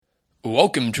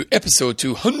Welcome to episode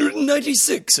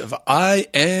 296 of I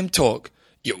Am Talk,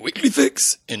 your weekly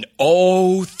fix in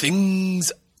all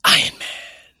things Iron Man.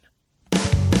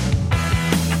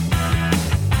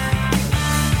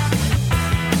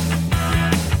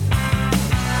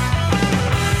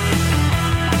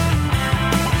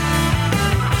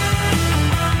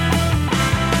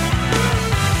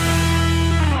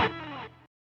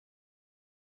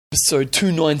 Episode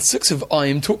 296 of I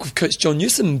Am Talk with Coach John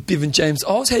Newsom, Bevan James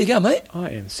Oz. How you going, mate? I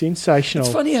am sensational.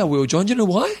 It's funny how well, John. Do you know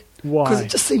why? Why? Because it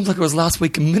just seems like it was last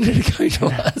week a minute ago to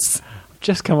us.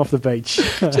 Just come off the beach.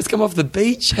 Just come off the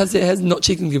beach. How's not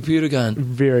checking the computer going?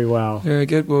 Very well. Very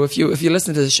good. Well, if you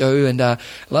listen to the show, and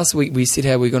last week we said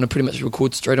how we're going to pretty much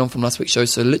record straight on from last week's show,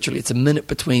 so literally it's a minute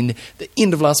between the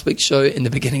end of last week's show and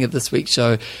the beginning of this week's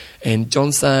show. And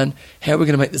John's saying, how are we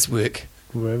going to make this work?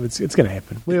 Well, it's going to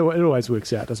happen. It always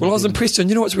works out, doesn't it? Well, I was impressed, John.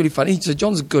 You know what's really funny? So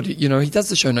John's good. You know, he does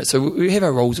the show notes. So we have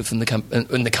our roles within the company.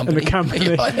 In the company, the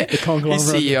conglomerate. He's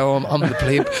CEO, I'm the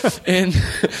pleb.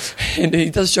 and he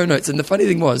does show notes. And the funny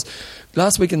thing was,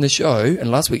 last week in the show,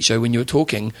 and last week's show when you were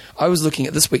talking, I was looking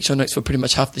at this week's show notes for pretty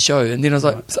much half the show. And then I was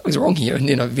like, something's wrong here. And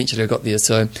then eventually I got there.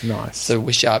 So nice. So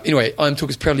we're sharp. Anyway, I Am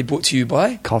Talk is proudly brought to you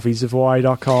by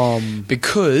coffeesofhawaii.com.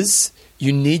 Because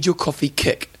you need your coffee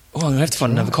kick. Oh, I'm going to have to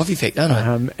find another coffee fact, don't I?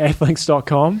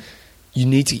 Athlinks.com. You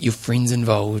need to get your friends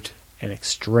involved. And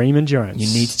Extreme Endurance. You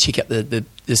need to check out the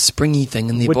springy thing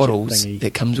in their Widget bottles thingy.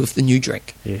 that comes with the new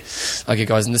drink. Yes. Okay,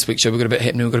 guys, in this week's show, we've got a bit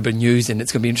happening. We've got a bit of news, and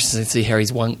it's going to be interesting to see how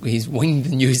he's winged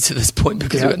the news to this point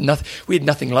because we had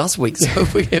nothing last week. So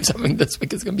if we have something this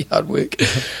week, it's going to be hard work.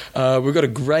 We've got a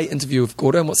great interview with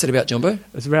Gordo. And what's it about, Jumbo?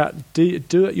 It's about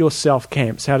do-it-yourself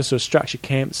camps, how to sort of structure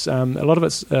camps. A lot of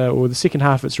it's, or the second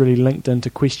half, it's really linked into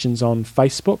questions on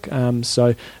Facebook. So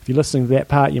if you're listening to that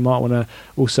part, you might want to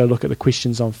also look at the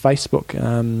questions on Facebook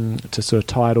to sort of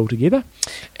tie it all together.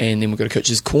 And then we've got a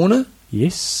Coach's Corner.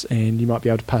 Yes, and you might be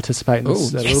able to participate in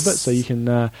this a little bit, so you can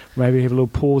maybe have a little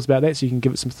pause about that, so you can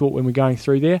give it some thought when we're going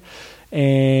through there.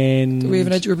 And do we have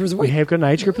an age group of the week? We have got an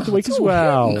age group of the week as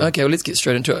well. Okay, well, let's get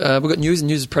straight into it. We've got news, and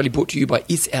news is proudly brought to you by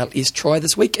SLS Try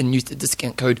this week, and use the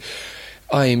discount code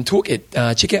I Am Talk at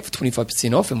checkout for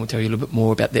 25% off, and we'll tell you a little bit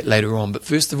more about that later on. But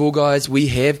first of all, guys, we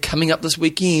have coming up this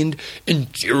weekend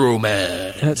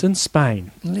Enduroman. And it's in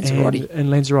Spain. In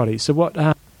Lanzarote. So what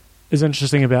is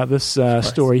interesting about this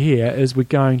story here is we're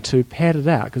going to pad it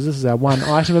out, because this is our one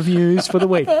item of news for the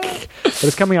week. But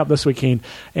it's coming up this weekend.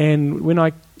 And when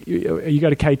you go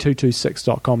to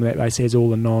k226.com, that base has all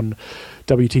the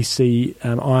non-WTC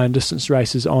iron distance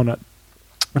races on it.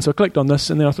 And so I clicked on this,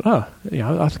 and then I thought,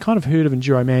 I've kind of heard of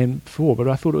Enduroman before, but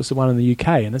I thought it was the one in the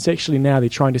UK. And it's actually now they're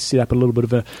trying to set up a little bit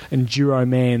of an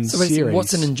Enduroman series.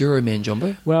 What's an Enduroman,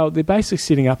 Jumbo? Well, they're basically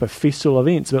setting up a festival of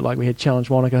events, a bit like we had Challenge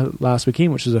Monaco last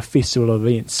weekend, which was a festival of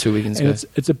events. 2 weekends ago.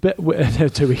 It's a bit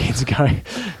 2 weekends ago.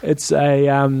 It's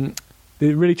they're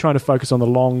really trying to focus on the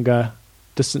longer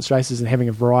distance races and having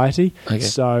a variety. Okay.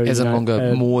 So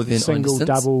longer, more than single,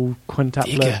 double,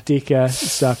 quintupler, deca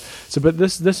stuff. So, but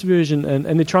this version, and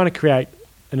they're trying to create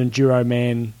an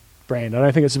Enduroman brand. I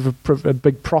don't think it's a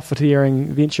big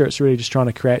profiteering venture. It's really just trying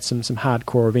to create some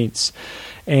hardcore events.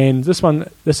 And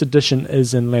this edition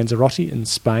is in Lanzarote in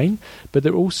Spain, but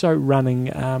they're also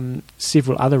running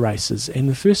several other races. And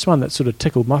the first one that sort of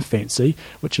tickled my fancy,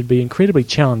 which would be incredibly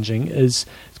challenging, it's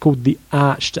called the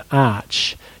Arch to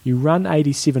Arch. You run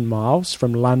 87 miles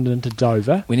from London to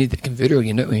Dover. We need the converter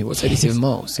again, don't we? What's 87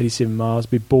 miles? 87 miles,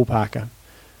 be ballparker.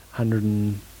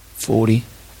 140,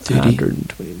 30.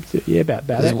 120, 30, yeah, about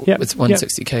that. Yep. It's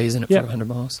 160k, isn't it, for 100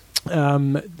 miles?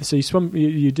 So you swim.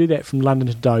 You do that from London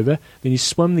to Dover. Then you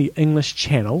swim the English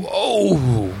Channel.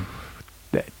 Oh,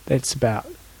 that's about.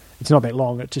 It's not that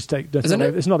long. It just takes.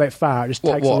 It's not that far. It just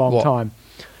takes a long time.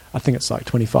 I think it's like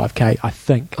 25k. I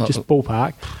think just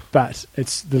ballpark, but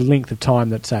it's the length of time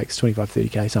that it takes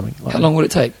 25-30k something. Like how long would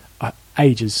it take?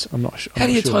 Ages. I'm not sure. How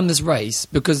do you time this race?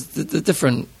 Because the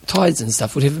different tides and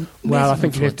stuff would have. Well, I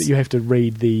think you have to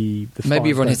read the maybe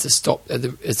everyone has to stop at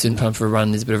a certain time for a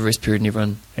run. There's a bit of a rest period in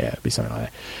everyone. Yeah, it'd be something like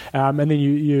that. And then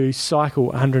you cycle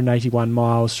 181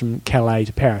 miles from Calais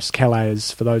to Paris. Calais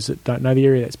is, for those that don't know the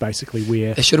area, that's basically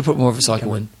where they should have put more of a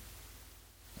cycle in.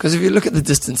 Because if you look at the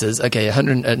distances, okay,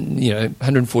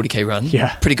 140k run,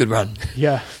 pretty good run.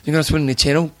 Yeah, you're going to swim in the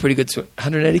Channel, pretty good.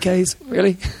 180k's,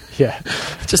 really? Yeah,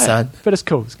 just saying. But it's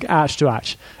cool. It's arch to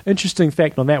arch. Interesting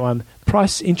fact on that one: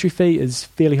 price entry fee is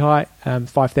fairly high,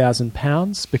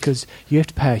 £5,000, because you have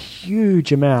to pay a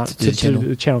huge amount to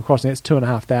the Channel crossing. That's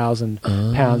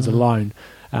 £2,500 alone.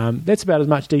 That's about as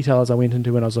much detail as I went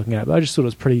into when I was looking at it, but I just thought it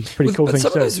was pretty cool thing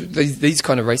to do. These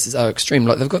kind of races are extreme.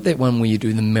 Like they've got that one where you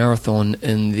do the marathon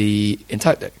in the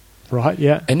Antarctic. Right,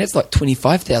 yeah. And that's like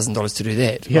 $25,000 to do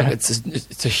that. Yeah. Like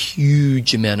it's a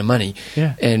huge amount of money.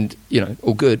 Yeah. And,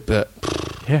 all good, but...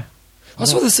 Yeah. I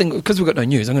saw this thing, because we've got no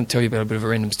news, I'm going to tell you about a bit of a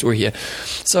random story here.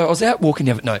 So I was out walking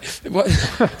the other... No.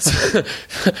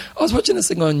 I was watching this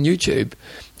thing on YouTube,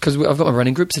 because I've got my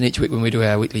running groups, and each week when we do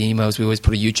our weekly emails, we always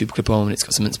put a YouTube clip on, and it's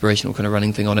got some inspirational kind of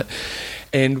running thing on it.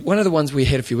 And one of the ones we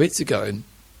had a few weeks ago,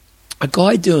 a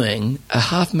guy doing a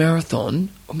half marathon,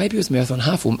 or maybe it was marathon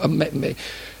half, or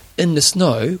in the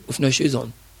snow with no shoes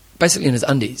on, basically in his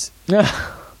undies. Yeah.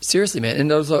 Seriously, man.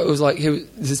 And it was like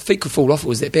his feet could fall off. It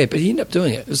was that bad, but he ended up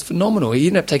doing it. It was phenomenal. He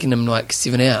ended up taking him like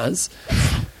 7 hours.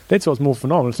 That's what's more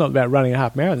phenomenal. It's not about running a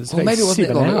half marathon. It's maybe it wasn't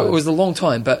that long. hours. It was a long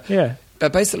time, but yeah.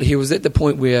 But basically, he was at the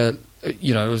point where it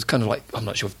was kind of like, I'm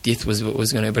not sure if death was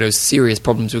going to, but it was serious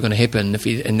problems were going to happen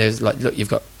and there's like, look, you've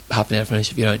got half an hour to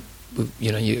finish. If you don't,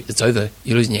 it's over.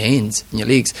 You're losing your hands and your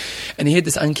legs. And he had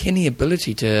this uncanny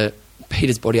ability to heat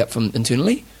his body up from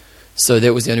internally. So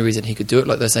that was the only reason he could do it.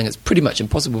 Like they're saying, it's pretty much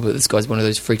impossible, but this guy's one of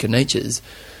those freak of natures.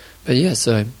 But yeah,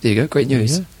 so there you go. Great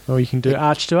news. Yeah. Or you can do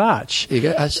arch to arch. There you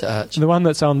go, arch to arch. The one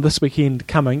that's on this weekend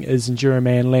coming is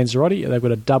Enduroman Lanzarote. They've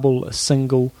got a double, a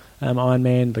single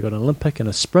Ironman. They've got an Olympic and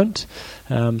a sprint.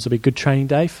 So it'll be a good training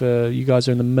day for you guys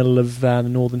who are in the middle of the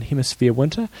Northern Hemisphere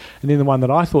winter. And then the one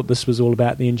that I thought this was all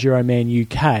about, the Enduroman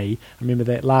UK. I remember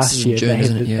that last year June,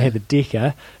 they had the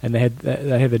Deca, and they have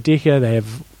the Deca. They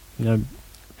have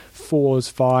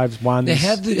 4s, 5s, 1s. Now,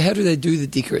 how do they do the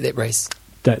Deca at that race?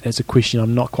 That's a question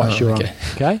I'm not quite sure on.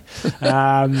 Okay,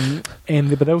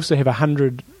 but they also have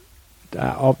 100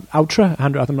 ultra.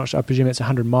 100. I'm not sure. I presume it's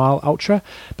 100-mile ultra.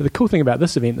 But the cool thing about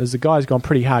this event is the guy's gone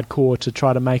pretty hardcore to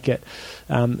try to make it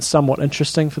somewhat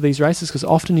interesting for these races, because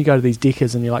often you go to these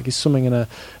Decas and you're swimming in a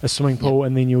swimming pool,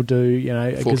 and then you'll do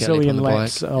a gazillion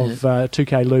laps of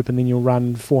 2K loop, and then you'll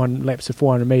run 400 laps of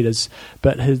 400 metres.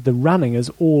 But the running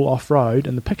is all off-road,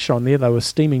 and the picture on there, they were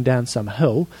steaming down some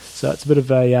hill, so it's a bit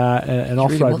of an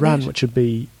off-road run, which would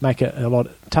make it a lot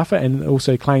tougher, and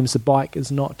also claims the bike is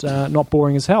not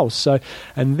boring as hell. So,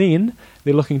 and then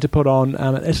they're looking to put on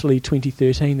Italy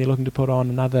 2013. They're looking to put on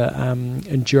another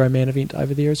Enduroman event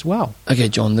over there as well. Okay,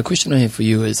 John. The question I have for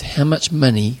you is: how much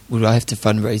money would I have to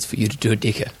fundraise for you to do a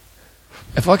Deca?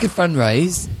 If I could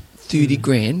fundraise 30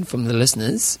 grand from the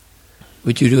listeners,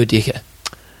 would you do a Deca?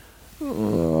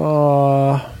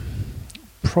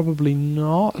 Probably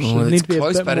not. Oh, it's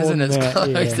close, but isn't it? It's close.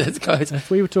 Yeah. It's close.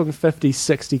 If we were talking 50,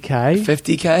 60k.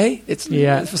 50k? It's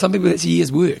for some people that's a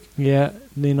year's work. Yeah.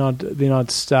 Then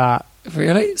I'd start.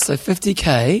 Really? So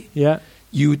 50k. Yeah.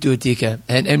 You would do a Deca,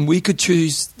 and we could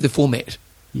choose the format.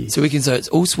 Yes. So we can say it's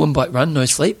all swim, bike, run, no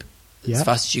sleep, as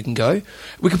fast as you can go.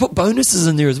 We could put bonuses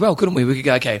in there as well, couldn't we? We could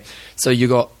go, okay, so you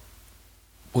got,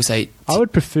 we'll say... I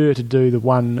would prefer to do the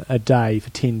one a day for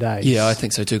 10 days. Yeah, I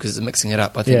think so too, because it's mixing it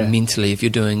up. I think mentally, if you're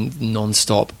doing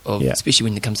non-stop, especially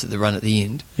when it comes to the run at the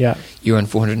end, you're on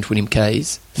 420 Ks.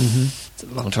 Mm-hmm. It's a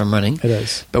long time running. It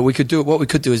is. But what we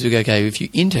could do is we go, okay, if you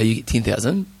enter, you get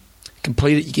 10,000.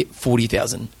 Complete it, you get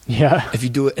 40,000. Yeah. If you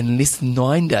do it in less than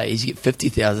 9 days, you get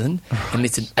 50,000. In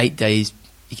less than 8 days,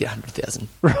 you get 100,000.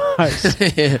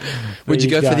 Right. Yeah. Would you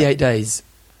go for the 8 days?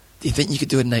 Do you think you could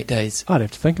do it in 8 days? I'd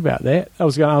have to think about that. I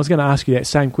was going to ask you that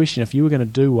same question. If you were going to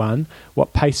do one,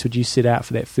 what pace would you set out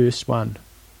for that first one?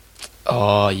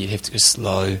 Oh, you'd have to go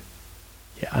slow.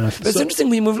 Yeah, I know. But it's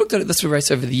interesting when we've looked at this race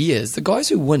over the years. The guys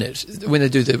who win it, when they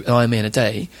do the Ironman a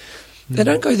day, they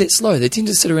don't go that slow. They tend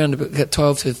to sit around about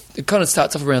 12 to... It kind of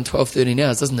starts off around 12, 13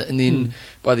 hours, doesn't it? And then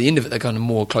by the end of it, they're kind of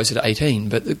more closer to 18.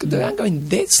 But they aren't going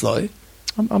that slow.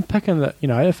 I'm picking that,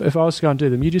 if I was to go and do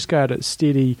them, you just go at a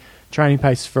steady training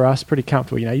pace for us, pretty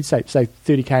comfortable. You'd say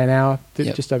 30k an hour,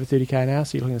 just over 30k an hour.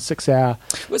 So you're looking at 6 hour...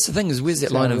 What's the thing is, where's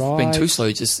that line of being too slow?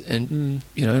 1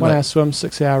 hour swim,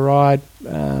 6 hour ride,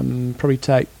 probably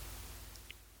take...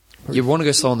 You want to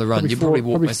go slow on the run. You probably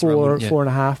walk most around.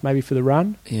 4.5 maybe for the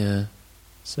run. Yeah.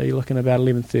 So you're looking at about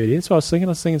 11:30. That's what I was thinking.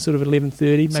 I was thinking sort of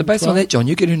 11:30. So based on that, John,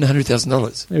 you could earn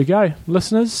 $100,000. There we go,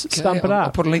 listeners. Okay, stump it up.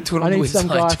 I'll put a link to it on the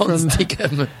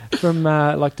website. From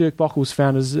like Dirk Bockles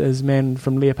found his man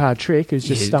from Leopard Trek, who's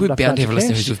just stumped up. We're bound to have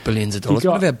listeners with billions of dollars.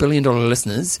 One of our $1 billion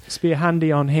listeners. Spare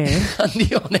hundy on hand.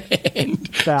 Hundy on hand.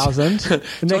 1,000.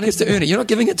 John has to earn it. You're not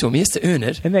giving it to him. He has to earn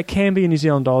it. And that can be in New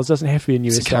Zealand dollars. Doesn't have to be in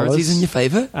US dollars. So currency's in your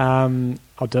favour.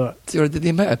 I'll do it. See what I did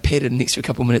there, mate? I padded an extra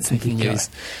couple of minutes into the news.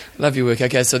 Love your work.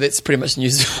 Okay, so that's pretty much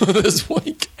news for this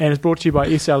week. And it's brought to you by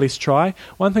SLS Try.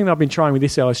 One thing that I've been trying with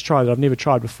SLS Try that I've never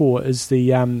tried before is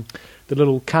the the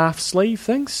little calf sleeve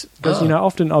things. Because,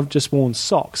 often I've just worn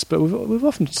socks, but we've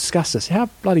often discussed this. How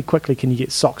bloody quickly can you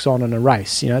get socks on in a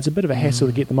race? It's a bit of a hassle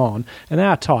to get them on. And they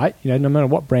are tight. No matter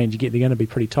what brand you get, they're going to be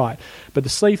pretty tight. But the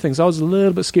sleeve things, I was a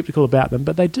little bit sceptical about them,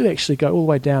 but they do actually go all the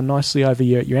way down nicely over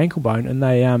your ankle bone. And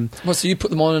they... so you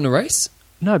put them on in a race?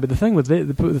 No, but the thing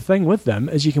with them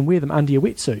is you can wear them under your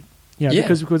wetsuit.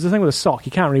 Because the thing with a sock,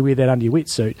 you can't really wear that under your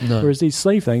wetsuit. No. Whereas these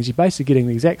sleeve things, you're basically getting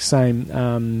the exact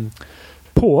same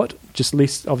port, just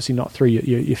less, obviously not through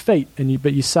your feet,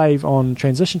 but you save on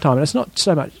transition time. And it's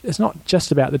not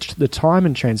just about the time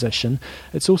in transition.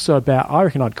 It's also about, I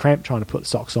reckon I'd cramp trying to put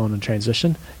socks on in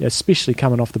transition, especially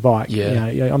coming off the bike. Yeah.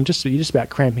 You're just about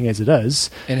cramping as it is.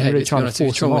 And hey, really trying to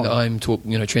force them on. I'm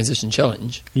talking, transition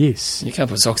challenge. Yes. You can't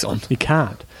put socks on. You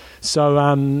can't. So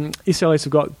SLS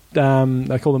have got,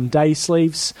 they call them day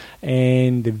sleeves,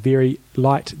 and they're very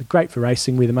light. They're great for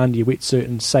racing. Wear them under your wetsuit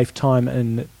and save time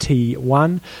in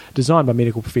T1. Designed by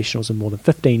medical professionals with more than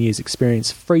 15 years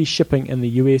experience. Free shipping in the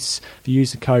US. If you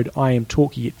use the code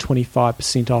IAMTalk, you get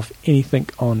 25% off anything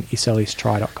on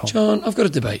slstry.com. John, I've got a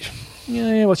debate.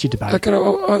 Yeah, what's your debate?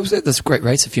 I was at this great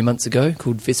race a few months ago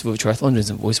called Festival of Triathlon, doing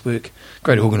some voice work.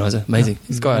 Great organiser, amazing.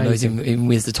 This guy I know even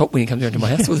wears the top when he comes around to my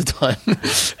house all the time.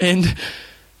 And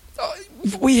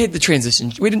we had the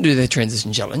transition. We didn't do the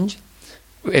transition challenge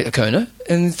at Kona.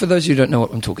 And for those who don't know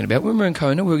what I'm talking about, when we were in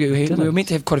Kona, we were meant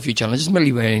to have quite a few challenges.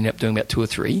 Mainly we ended up doing about 2 or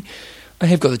 3. I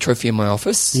have got the trophy in my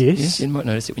office. Yes. You might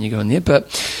notice it when you go in there.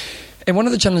 And one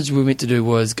of the challenges we were meant to do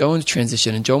was go into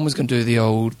transition, and John was going to do the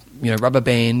old, rubber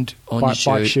band on your shoe.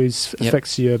 Bike shoes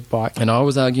fix your bike. And I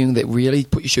was arguing that really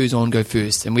put your shoes on, go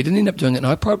first. And we didn't end up doing it.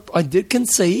 And I did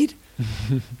concede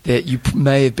that you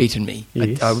may have beaten me.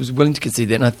 Yes. I was willing to concede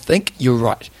that, and I think you're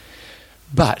right.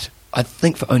 But I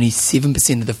think for only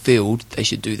 7% of the field, they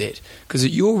should do that. Because at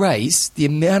your race, the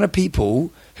amount of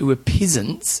people who were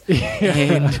peasants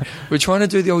and were trying to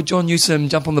do the old John Newsom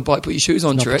jump on the bike, put your shoes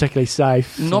on trick. Not particularly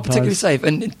safe. Not particularly safe.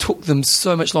 And it took them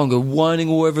so much longer, whining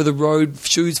all over the road,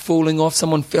 shoes falling off,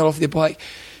 someone fell off their bike.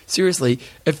 Seriously,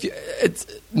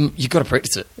 you've got to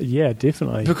practice it. Yeah,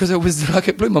 definitely. Because it was like,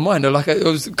 it blew my mind. It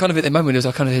was kind of at that moment,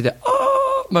 I kind of had that,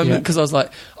 moment, because I was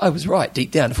like, I was right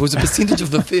deep down. If it was a percentage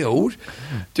of the field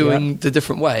doing the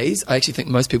different ways, I actually think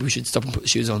most people should stop and put the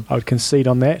shoes on. I would concede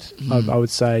on that. I would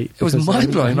say it was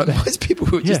mind-blowing. Like, most people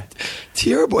were just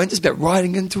terrible and just about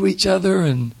riding into each other.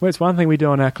 And it's one thing we do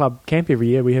on our club camp every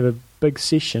year. We have a big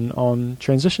session on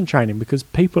transition training because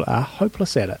people are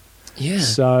hopeless at it. Yeah.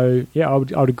 So I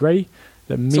would agree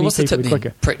that many so what's people the tip are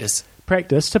quicker. Practice.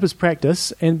 Tip is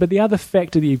practice, but the other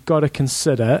factor that you've got to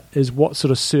consider is what sort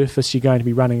of surface you're going to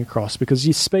be running across, because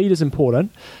your speed is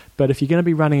important, but if you're going to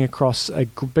be running across a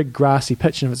big grassy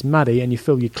pitch and if it's muddy and you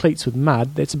fill your cleats with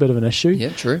mud, that's a bit of an issue. Yeah,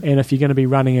 true. And if you're going to be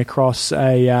running across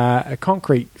a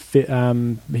concrete,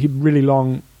 really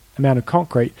long amount of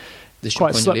concrete, it's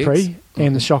quite slippery,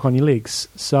 and the shock on your legs.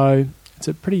 So it's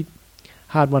a pretty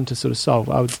hard one to sort of solve.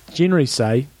 I would generally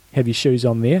say have your shoes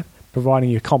on there, providing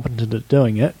you're competent at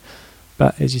doing it.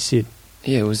 But as you said,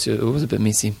 it was a bit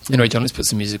messy. Anyway, John, let's put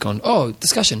some music on. Oh,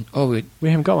 discussion. We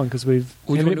haven't got one because we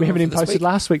haven't even posted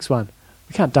last week's one.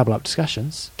 We can't double up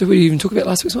discussions. Did we even talk about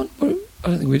last week's one? I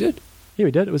don't think we did. Yeah,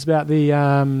 we did. It was about the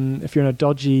if you're in a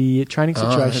dodgy training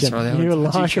situation. That's right, you were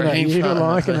liking it. You were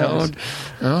liking it.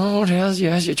 How's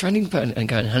your training partner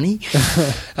going, honey?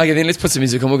 Okay, then let's put some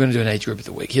music on. We're going to do an age group of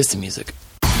the week. Here's some music.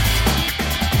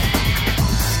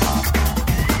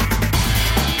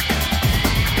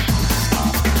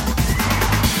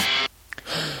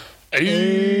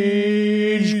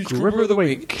 Age group of the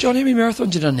week. John, how many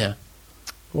marathons you done now?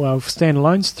 Well,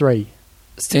 standalone's 3.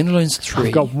 Standalone's 3.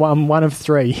 I've got one of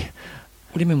 3. What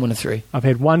do you mean 1 of 3? I've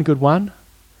had one good one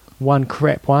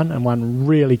crap one, and one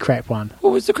really crap one.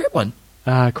 What was the crap one?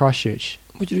 Christchurch.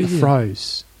 What'd you do there?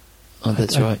 Froze. Oh,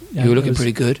 that's right. You were looking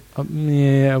pretty good.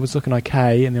 Yeah, I was looking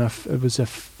okay, and then it was a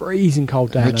freezing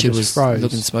cold day. Richard and I was froze.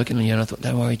 looking smoking on you, and I thought,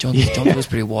 don't worry, John was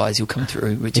pretty wise. He'll come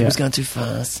through. Richard was going too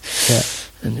fast. Yeah.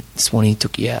 And Swanee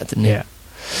took you out, didn't he? Yeah.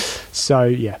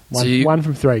 So, one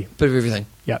from 3. Bit of everything.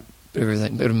 Yeah. Bit of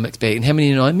everything. Bit of a mixed bag. And how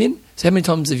many Ironmen? So how many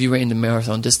times have you ran the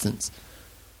marathon distance?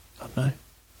 I don't know.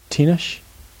 10-ish?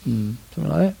 Something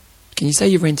like that. Can you say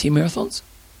you've ran 10 marathons?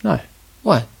 No.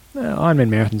 Why? Ironman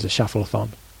marathon's a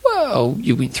shuffle-a-thon. Well,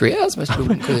 you went 3 hours. Most people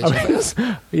wouldn't call that 3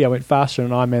 hours. Yeah, I went faster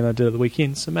than Ironman than I did at the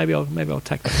weekend, so maybe I'll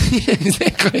take that. Yeah,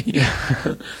 exactly.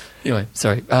 Yeah. Anyway,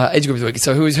 sorry. Age group of the week.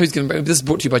 So who's going to... This is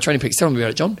brought to you by Training Peaks. Tell me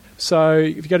about it, John. So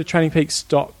if you go to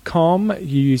trainingpeaks.com,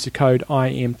 you use the code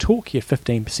IAMTalk, you have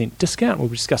 15% discount. We'll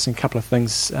be discussing a couple of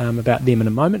things about them in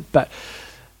a moment. But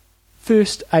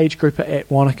first age grouper at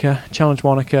Wanaka, Challenge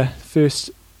Wanaka, first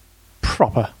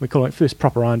we call it first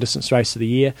proper iron distance race of the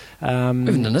year. We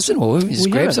haven't done this in a while. We haven't just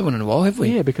grabbed someone in a while, have we?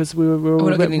 Yeah, because we're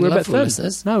a bit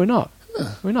thin. No, we're not.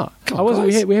 We're not.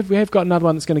 We have got another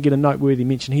one that's going to get a noteworthy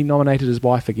mention. He nominated his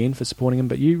wife again for supporting him,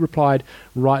 but you replied,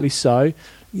 rightly so,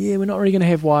 yeah, we're not really going to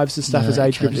have wives and stuff as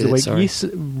age groups of the week. Sorry. Yes,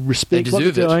 respect what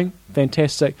they're doing.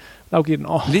 Fantastic. They'll get an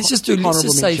Let's just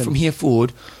say from here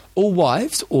forward, all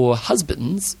wives or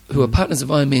husbands who are partners of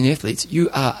Ironman athletes, you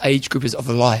are age groupers of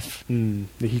life. There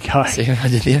you go. See what I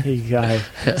did there? There you go.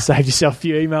 Saved yourself a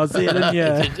few emails there, didn't you?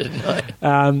 I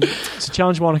didn't. So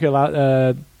Challenge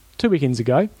Monaco 2 weekends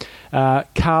ago,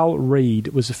 Carl Reed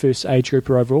was the first age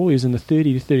grouper overall. He was in the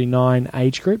 30 to 39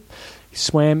 age group. He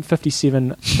swam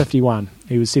 57.51.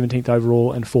 He was 17th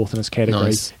overall and 4th in his category.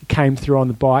 Nice. He came through on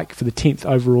the bike for the 10th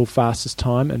overall fastest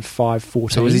time in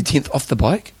 5:14. So was he 10th off the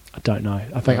bike? I don't know.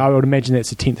 I would imagine that's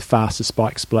the 10th fastest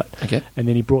bike split. Okay. And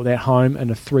then he brought that home in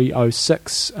a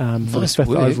 3:06 for the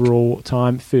 5th overall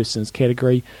time, first in his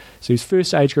category. So he was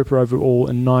first age grouper overall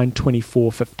in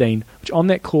 9:24.15, which on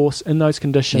that course, in those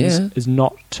conditions, is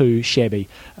not too shabby.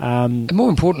 And more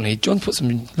importantly, John put some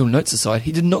little notes aside.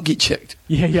 He did not get checked.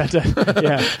 Yeah, I did.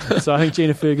 Yeah. So I think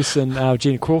Gina Ferguson,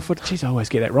 Gina Crawford, geez, I always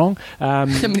get that wrong. How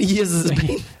many years has it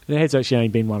been? There has actually only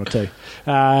been 1 or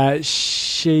 2.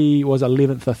 She was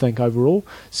 11th, I think, overall.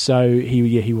 So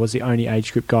he was the only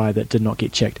age group guy that did not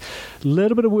get checked. A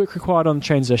little bit of work required on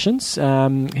transitions.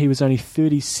 He was only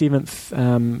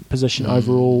 37th position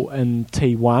overall in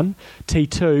T1.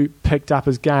 T2 picked up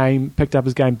his game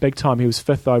big time. He was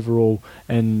 5th overall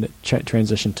in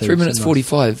transition 2. 3 minutes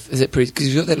 45. Is that pretty?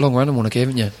 Because you've got that long run in Monaco,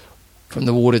 haven't you? From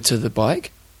the water to the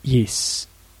bike. Yes.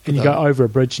 And you go over a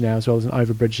bridge now as well. As an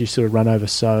overbridge you sort of run over,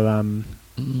 so I'm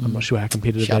not sure how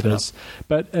competitive that is.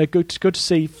 But good to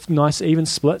see nice even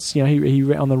splits. You know,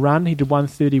 he on the run he did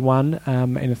 1:31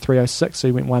 and a 3:06, so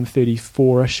he went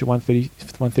 1:34ish,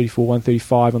 1:34,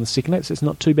 1:35 on the second lap. So it's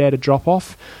not too bad a drop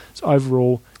off. It's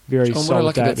overall very solid. What I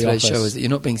like about today's show is that you're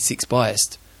not being sex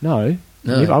biased. No.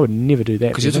 I would never do that.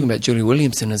 Because you're talking about Julie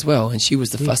Williamson as well, and she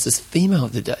was the fastest female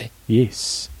of the day.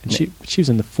 Yes, and she was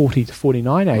in the 40 to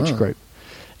 49 age group.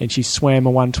 And she swam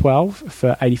a 1:12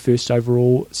 for 81st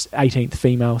overall, 18th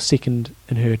female, second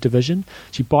in her division.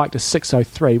 She biked a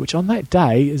 6:03, which on that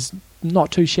day is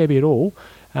not too shabby at all.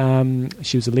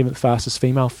 She was 11th fastest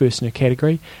female, first in her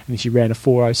category. And then she ran a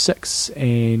 4:06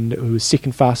 and who was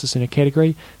second fastest in her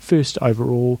category, first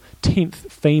overall,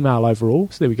 10th female overall.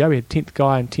 So there we go, we had 10th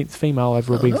guy and 10th female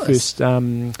overall being first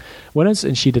winners.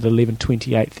 And she did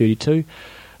 11:28.32.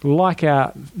 Like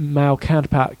our male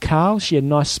counterpart Carl, she had a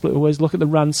nice split. Always look at the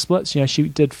run splits. You know, she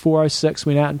did 4:06,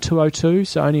 went out in 2:02,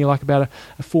 so only like about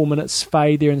a 4 minutes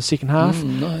fade there in the second half.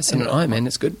 Nice, and an Ironman,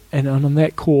 that's good. And on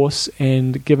that course,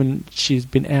 and given she's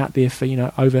been out there for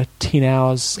over 10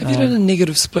 hours. Have you done a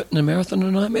negative split in a marathon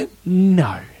and an Ironman?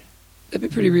 No, that'd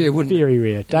be pretty rare, wouldn't it? Very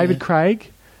rare. David Craig.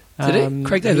 Did he?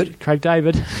 Craig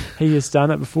David. He has done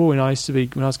it before. When I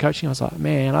was coaching, I was like,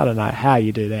 man, I don't know how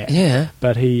you do that. Yeah.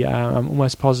 But I'm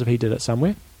almost positive he did it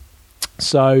somewhere.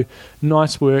 So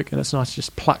nice work, and it's nice to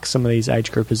just pluck some of these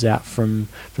age groupers out from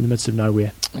the midst of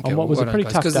nowhere. Okay, on what was a pretty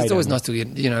tough day. Because it's always nice to get,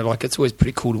 it's always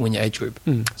pretty cool to win your age group.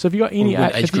 So have you got any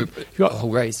age group, a whole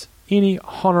race? Any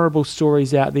honourable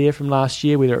stories out there from last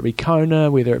year, whether it be Kona,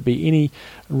 whether it be any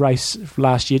race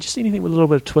last year, just anything with a little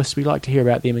bit of twist, we like to hear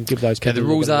about them and give those people. Okay, the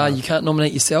rules are you can't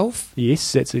nominate yourself.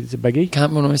 Yes, it's a biggie.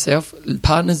 Can't nominate yourself.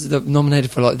 Partners that are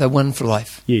nominated for life, they're one for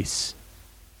life. Yes.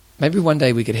 Maybe one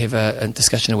day we could have a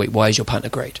discussion a week. Why is your partner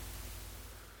great?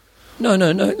 No.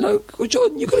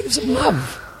 Jordan, you've got to give some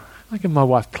love. I give my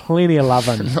wife plenty of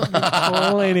loving.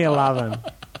 Plenty of loving.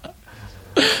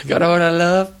 Got all that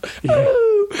love. Yeah.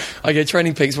 Okay,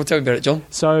 Training Peaks. Well, tell me about it, John.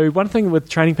 So one thing with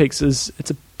Training Peaks is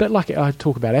it's a bit like I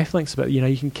talk about Athlinks, but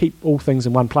you can keep all things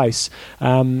in one place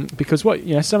because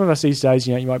some of us these days,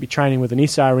 you might be training with an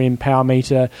SRM power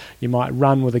meter, you might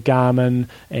run with a Garmin,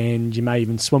 and you may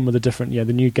even swim with a different, the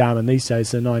new Garmin these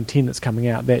days, the 910 that's coming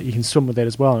out, that you can swim with that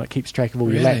as well, and it keeps track of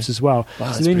all your laps as well.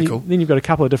 Wow, so then you've got a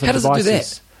couple of different devices. How does it do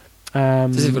that?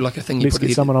 Does it look like a thing? Let's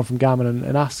get someone on from Garmin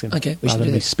and ask him. Okay, we should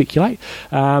do that. Speculate.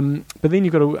 But then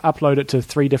you've got to upload it to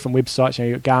 3 different websites.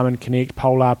 You've got Garmin Connect,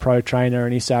 Polar Pro Trainer,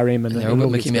 and SRM. And they're all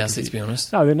Mickey Mouse, let's be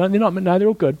honest. No, they're not. No, they're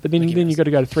all good. But then you've got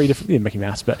to go to 3 different... Yeah, Mickey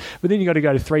Mouse. But then you've got to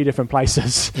go to 3 different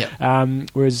places.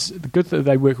 Yep. Whereas the good thing that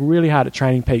they work really hard at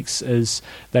Training Peaks is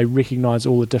they recognise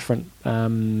all the different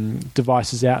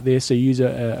devices out there. So you use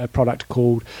a product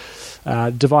called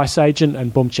Device Agent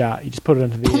and Boom Chart. You just put it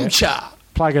into there. Boom Chart!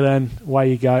 plug it in, away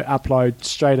you go, upload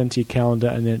straight into your calendar,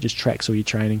 and then it just tracks all your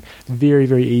training. Very,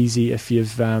 very easy if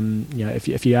you've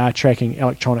if you are tracking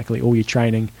electronically all your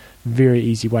training. Very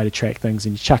easy way to track things,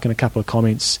 and you chuck in a couple of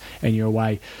comments and you're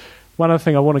away. One other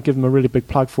thing I want to give them a really big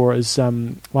plug for is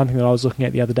one thing that I was looking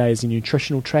at the other day is the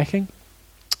nutritional tracking.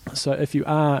 So if you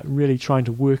are really trying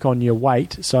to work on your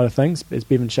weight side of things, as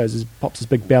Bevan shows, pops his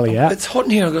big belly out. It's hot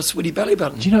in here. I've got a sweaty belly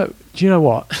button. Do you know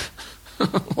what?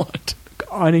 What?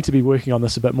 I need to be working on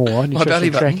this a bit more.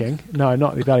 Nutritional tracking. No,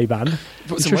 not the belly button.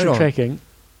 Nutritional tracking.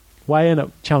 Weigh in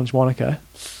at Challenge Wanaka.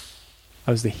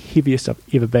 I was the heaviest I've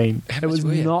ever been. It was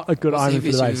not a good omen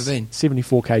for the race.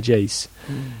 74 kgs.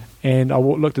 And I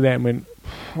looked at that and went,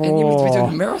 and you were doing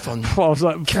a marathon. I was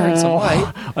like, carrying some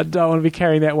weight. I don't want to be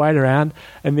carrying that weight around.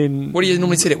 And then, what do you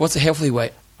normally set it? What's a healthy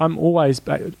weight? I'm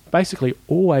basically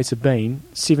always have been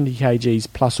 70 kgs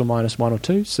plus or minus 1 or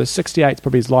 2. So 68 is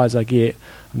probably as light as I get.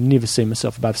 I've never seen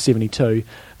myself above 72.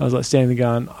 I was like standing there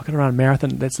going, I've got to run a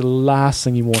marathon. That's the last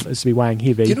thing you want, is to be weighing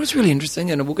heavy. Do you know what's really interesting?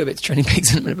 And we'll go back to training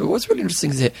peaks in a minute, but what's really interesting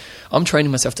is that I'm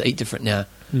training myself to eat different now,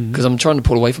 because I'm trying to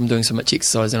pull away from doing so much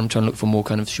exercise, and I'm trying to look for more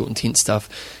kind of short, intense stuff,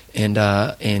 and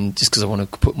just because I want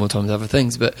to put more time to other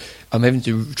things, but I'm having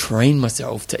to train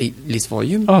myself to eat less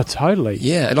volume. Oh, totally.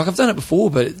 Yeah, like I've done it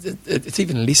before, but it's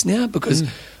even less now because...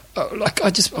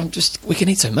 we can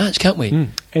eat so much, can't we?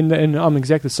 And I'm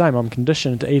exactly the same. I'm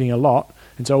conditioned to eating a lot,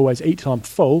 and so I always eat till I'm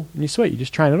full, and you're sweet. You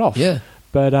just train it off. Yeah.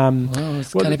 But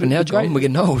it's can't happen now, John. We're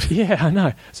getting old. Yeah, I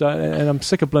know. So, and I'm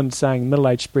sick of Blind saying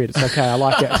middle-aged spread. It's okay. I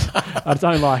like it. I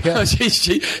don't like it.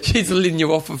 She's letting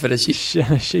you off of it.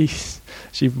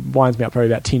 She winds me up probably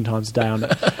about 10 times a day on it.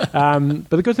 But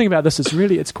the good thing about this is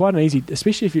it's quite an easy,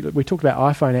 especially if we talked about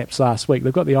iPhone apps last week.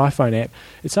 They've got the iPhone app.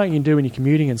 It's something you can do when you're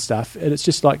commuting and stuff. And it's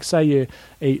just like, say you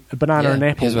eat a banana and an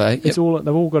apple. They've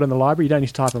all got in the library. You don't need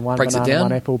to type in one banana,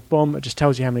 one apple. Boom, it just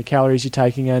tells you how many calories you're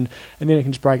taking in, and then it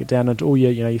can just break it down into all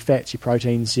your fats, your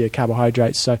proteins, your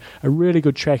carbohydrates. So a really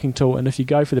good tracking tool. And if you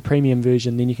go for the premium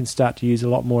version, then you can start to use a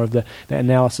lot more of the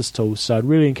analysis tools. So I'd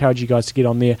really encourage you guys to get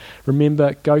on there.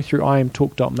 Remember, go through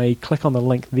imtalk.me, click on the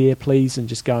link there, please, and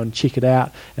just go and check it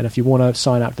out. And if you want to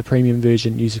sign up for the premium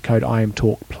version, use the code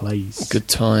IMTalk, please. Good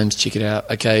times, check it out.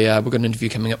 Okay, we've got an interview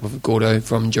coming up with Gordo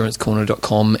from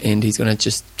endurancecorner.com, and he's going to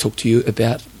just talk to you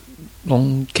about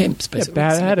long camps, basically.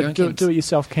 About how to do it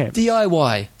yourself camp.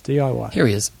 DIY. Here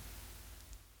he is.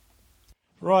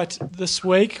 Right, this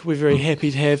week we're very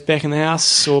happy to have back in the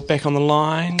house, or back on the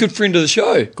line, good friend of the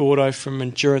show, Gordo from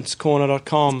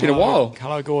endurancecorner.com. It's been a while.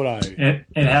 Hello, Gordo. It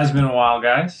has been a while,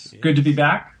 guys. Yes. Good to be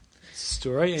back.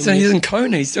 Story. So he's in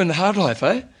Kona. He's doing the hard life,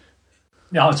 eh?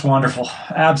 Yeah, it's wonderful.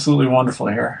 Absolutely wonderful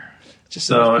here.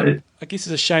 I guess it's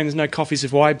a shame there's no Coffees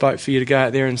of Wide boat for you to go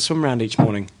out there and swim around each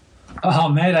morning. Oh,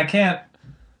 mate, I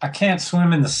can't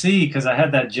swim in the sea because I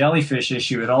had that jellyfish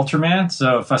issue at Ultraman.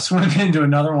 So if I swim into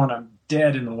another one, I'm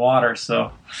dead in the water.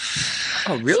 So.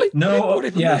 Oh, really? No.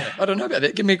 Yeah. I don't know about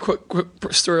that. Give me a quick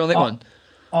story on that one.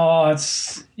 Oh,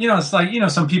 it's like,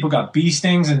 some people got bee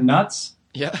stings and nuts.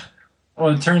 Yeah.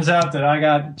 Well, it turns out that I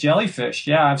got jellyfish.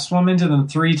 Yeah, I've swum into them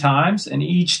 3 times, and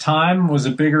each time was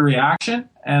a bigger reaction.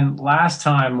 And last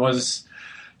time was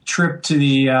trip to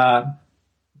the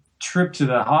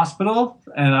hospital,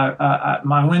 and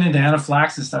I went into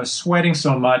anaphylaxis. I was sweating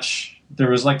so much. There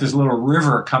was like this little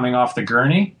river coming off the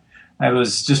gurney. I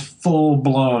was just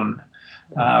full-blown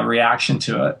reaction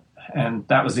to it. And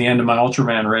that was the end of my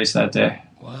Ultraman race that day.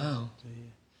 Wow.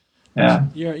 Yeah.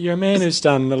 You're a man who's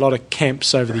done a lot of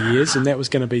camps over the years, and that was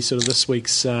going to be sort of this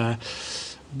week's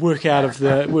workout of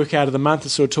the month,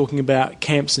 is sort of talking about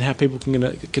camps and how people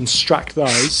can construct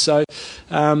those. So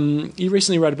you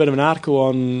recently wrote a bit of an article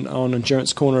on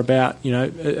Endurance Corner about,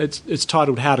 it's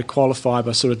titled "How to Qualify"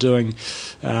 by sort of doing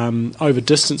over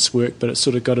distance work, but it's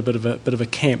sort of got a bit of a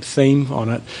camp theme on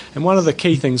it. And one of the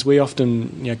key things we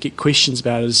often get questions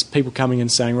about is people coming in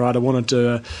saying, right, I want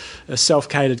to do a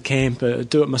self-catered camp, a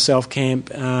do-it-myself camp.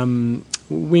 When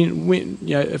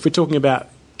if we're talking about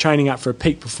training up for a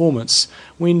peak performance,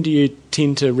 when do you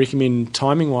tend to recommend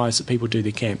timing-wise that people do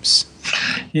their camps?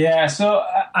 Yeah, so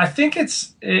I think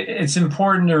it's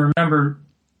important to remember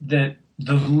that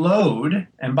the load,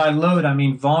 and by load I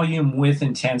mean volume with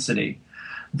intensity,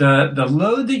 the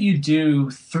load that you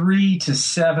do 3 to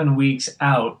 7 weeks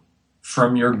out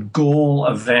from your goal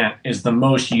event is the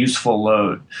most useful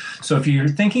load. So if you're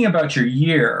thinking about your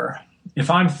year, if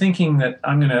I'm thinking that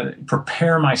I'm going to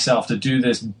prepare myself to do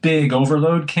this big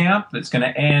overload camp that's going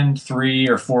to end 3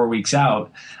 or 4 weeks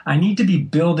out, I need to be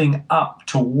building up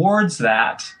towards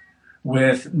that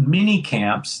with mini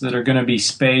camps that are going to be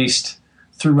spaced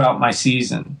throughout my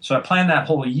season. So I planned that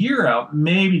whole year out,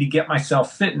 maybe to get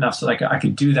myself fit enough so that I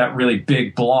could do that really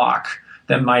big block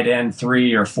that might end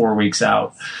 3 or 4 weeks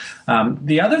out.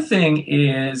 The other thing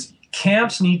is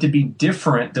camps need to be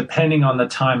different depending on the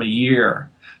time of year.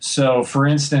 So, for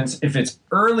instance, if it's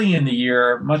early in the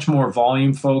year, much more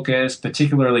volume focused,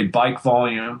 particularly bike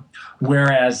volume,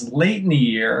 whereas late in the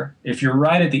year, if you're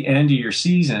right at the end of your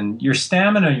season, your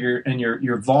stamina and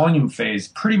your volume phase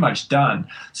pretty much done.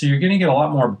 So you're going to get a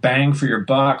lot more bang for your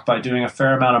buck by doing a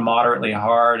fair amount of moderately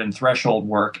hard and threshold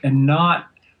work and not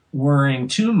worrying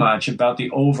too much about the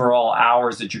overall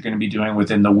hours that you're going to be doing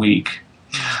within the week.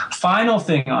 Final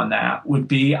thing on that would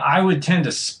be I would tend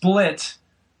to split.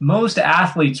 Most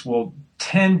athletes will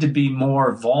tend to be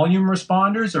more volume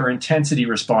responders or intensity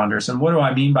responders. And what do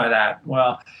I mean by that?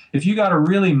 Well, if you got a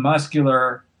really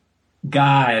muscular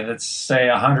guy that's, say,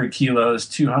 100 kilos,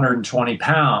 220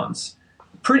 pounds,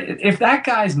 if that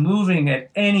guy's moving at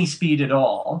any speed at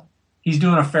all, he's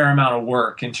doing a fair amount of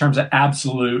work in terms of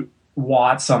absolute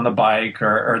watts on the bike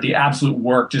or the absolute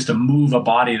work just to move a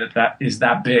body that is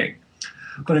that big.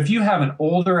 But if you have an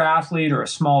older athlete or a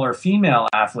smaller female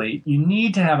athlete, you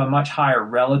need to have a much higher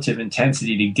relative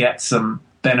intensity to get some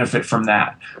benefit from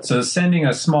that. So sending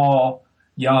a small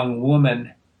young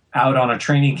woman out on a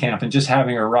training camp and just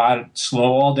having her ride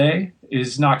slow all day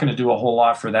is not going to do a whole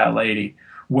lot for that lady.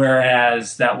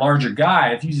 Whereas that larger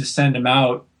guy, if you just send him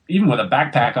out, even with a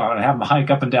backpack on and have him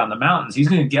hike up and down the mountains, he's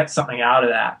going to get something out of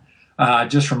that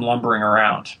just from lumbering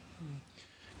around.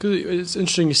 It's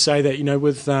interesting you say that,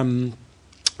 with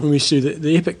when we do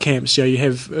the epic camps, you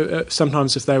have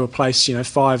sometimes if they were placed,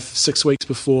 5-6 weeks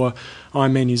before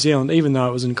Ironman New Zealand, even though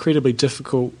it was an incredibly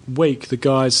difficult week, the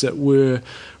guys that were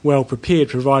well prepared,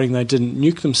 providing they didn't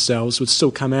nuke themselves, would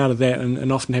still come out of that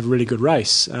and often have a really good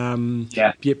race.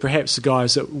 Yet perhaps the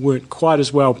guys that weren't quite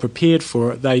as well prepared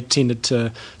for it, they tended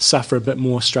to suffer a bit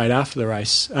more straight after the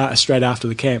race, straight after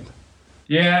the camp.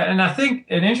 Yeah, and I think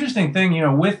an interesting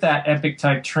thing, with that epic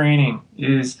type training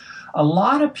is a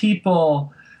lot of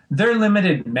people, they're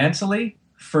limited mentally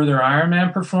for their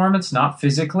Ironman performance, not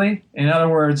physically. In other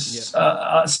words,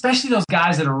 especially those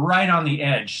guys that are right on the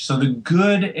edge. So the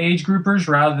good age groupers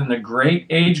rather than the great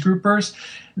age groupers,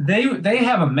 they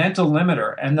have a mental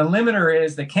limiter. And the limiter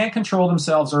is they can't control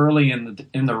themselves early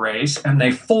in the race, and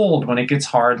they fold when it gets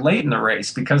hard late in the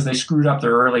race because they screwed up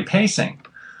their early pacing.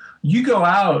 You go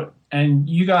out and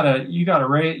you gotta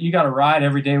ride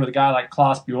every day with a guy like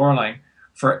Klaus Bjorling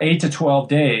for 8 to 12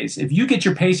 days. If you get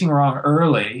your pacing wrong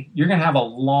early, you're going to have a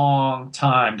long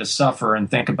time to suffer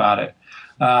and think about it.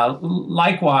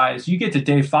 Likewise, you get to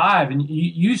day 5 and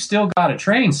you still got to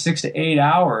train 6 to 8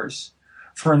 hours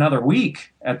for another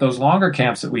week at those longer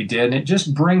camps that we did. And it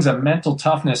just brings a mental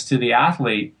toughness to the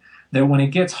athlete that when it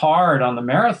gets hard on the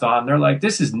marathon, they're like,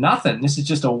 this is nothing. This is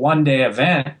just a one-day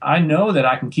event. I know that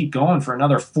I can keep going for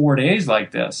another 4 days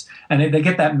like this. And they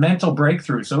get that mental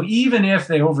breakthrough. So even if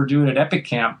they overdo it at Epic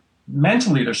Camp,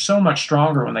 mentally they're so much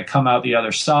stronger when they come out the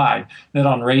other side that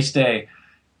on race day,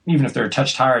 even if they're a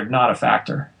touch tired, not a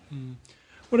factor.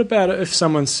 What about if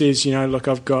someone says, look,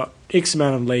 I've got X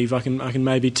amount of leave, I can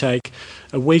maybe take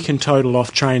a week in total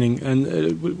off training,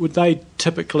 and would they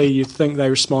typically, you think they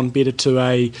respond better to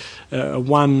a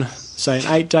one, say an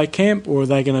 8-day camp, or are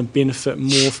they going to benefit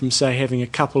more from, say, having a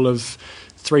couple of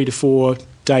 3 to 4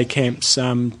 day camps,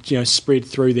 spread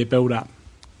through their build-up?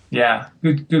 Yeah,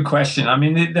 good question. I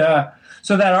mean,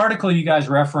 so that article you guys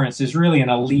referenced is really an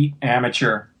elite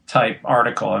amateur type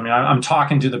article. I mean, I'm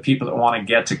talking to the people that want to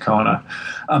get to Kona.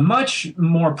 A much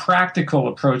more practical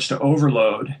approach to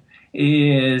overload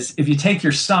is if you take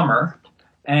your summer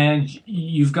and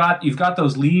you've got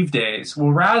those leave days.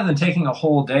 Well, rather than taking a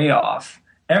whole day off,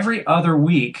 every other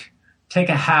week, take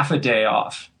a half a day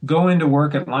off. Go into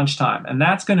work at lunchtime, and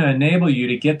that's going to enable you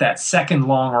to get that second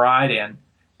long ride in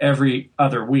every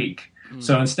other week.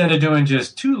 So instead of doing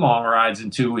just 2 long rides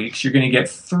in 2 weeks, you're going to get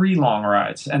 3 long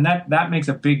rides. And that makes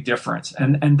a big difference.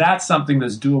 And that's something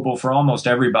that's doable for almost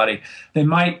everybody. They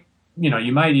might,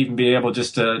 you might even be able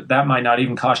that might not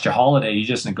even cost you a holiday. You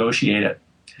just negotiate it.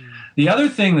 The other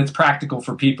thing that's practical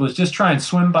for people is just try and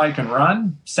swim, bike, and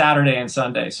run Saturday and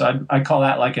Sunday. So I call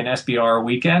that like an SBR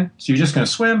weekend. So you're just going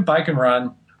to swim, bike, and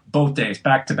run both days,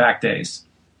 back-to-back days.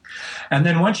 And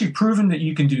then once you've proven that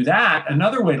you can do that,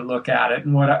 another way to look at it,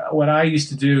 and what I used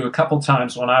to do a couple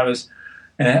times when I was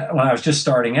just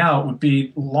starting out, would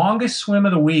be longest swim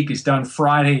of the week is done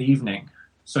Friday evening.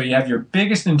 So you have your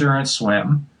biggest endurance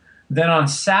swim. Then on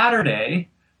Saturday,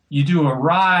 you do a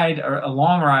ride, or a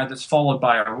long ride that's followed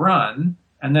by a run.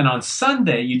 And then on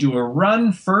Sunday, you do a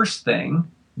run first thing,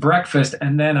 breakfast,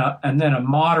 and then a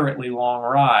moderately long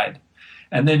ride.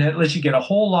 and then it lets you get a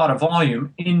whole lot of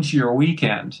volume into your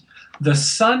weekend. The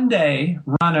Sunday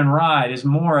run and ride is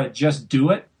more a just do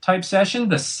it type session.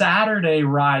 The Saturday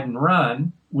ride and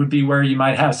run would be where you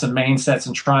might have some main sets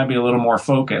and try and be a little more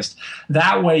focused.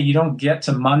 That way you don't get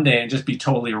to Monday and just be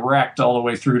totally wrecked all the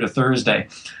way through to Thursday.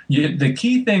 The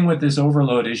key thing with this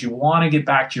overload is you want to get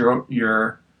back to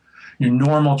your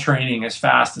normal training as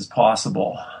fast as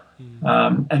possible.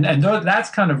 That's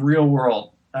kind of real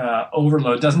world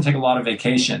overload. It doesn't take a lot of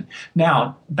vacation.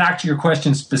 Now, back to your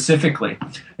question specifically.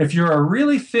 If you're a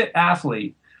really fit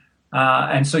athlete,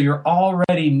 and so you're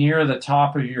already near the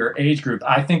top of your age group,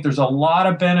 I think there's a lot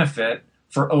of benefit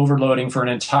for overloading for an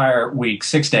entire week,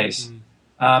 6 days.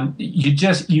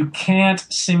 You can't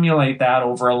simulate that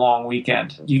over a long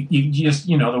weekend. You just,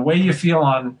 the way you feel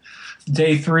on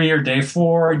day 3 or day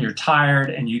 4 and you're tired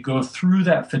and you go through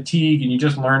that fatigue and you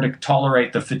just learn to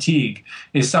tolerate the fatigue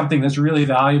is something that's really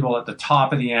valuable at the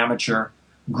top of the amateur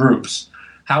groups.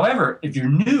 However, if you're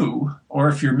new or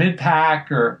if you're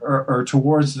mid-pack or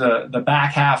towards the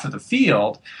back half of the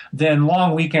field, then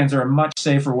long weekends are a much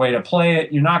safer way to play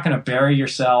it. You're not going to bury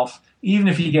yourself. Even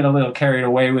if you get a little carried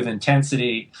away with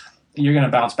intensity, you're going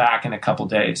to bounce back in a couple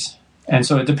days. And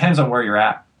so it depends on where you're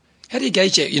at. How do you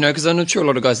gauge it? Because I'm sure a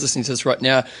lot of guys listening to this right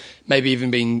now, maybe even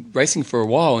been racing for a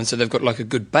while, and so they've got like a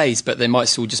good base, but they might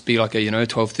still just be like a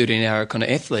 12, 13 hour kind of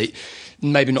athlete,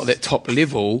 maybe not that top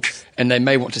level, and they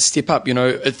may want to step up.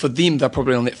 For them, they're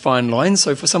probably on that fine line.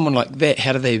 So for someone like that,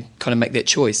 how do they kind of make that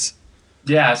choice?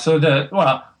 Yeah. So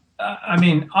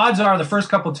odds are the first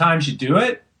couple of times you do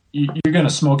it, you're going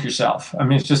to smoke yourself.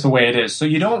 It's just the way it is. So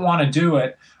you don't want to do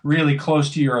it really close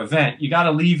to your event. You got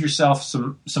to leave yourself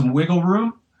some wiggle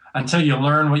room until you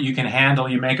learn what you can handle.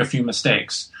 You make a few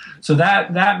mistakes. So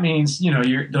that means,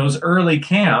 those early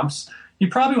camps, you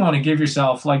probably want to give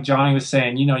yourself, like Johnny was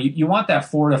saying, you want that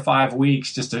 4 to 5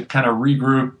 weeks just to kind of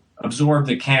regroup, absorb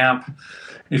the camp.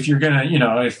 If you're going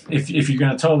to, if you're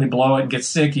going to totally blow it and get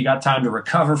sick, you got time to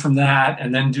recover from that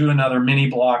and then do another mini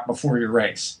block before your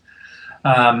race.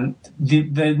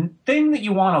 The thing that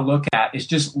you want to look at is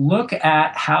just look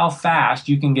at how fast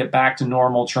you can get back to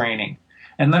normal training.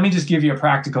 And let me just give you a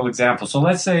practical example. So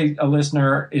let's say a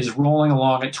listener is rolling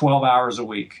along at 12 hours a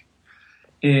week.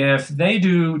 If they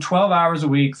do 12 hours a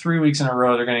week, 3 weeks in a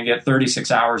row, they're going to get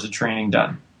 36 hours of training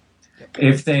done.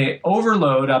 If they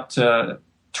overload up to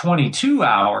 22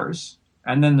 hours,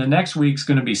 and then the next week's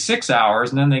going to be 6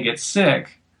 hours, and then they get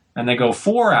sick, and they go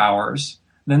 4 hours,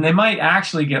 then they might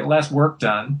actually get less work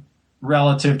done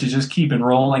relative to just keep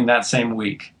enrolling that same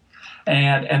week.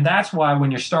 And that's why when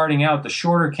you're starting out, the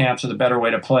shorter camps are the better way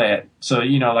to play it. So,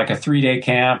 like a 3-day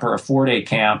camp or a 4-day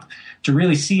camp to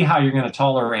really see how you're going to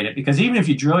tolerate it. Because even if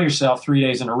you drill yourself 3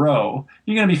 days in a row,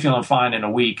 you're going to be feeling fine in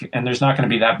a week, and there's not going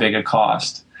to be that big a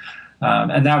cost.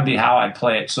 And that would be how I'd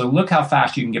play it. So look how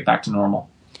fast you can get back to normal.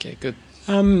 Okay, good.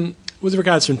 With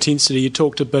regards to intensity, you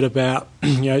talked a bit about,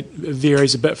 it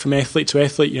varies a bit from athlete to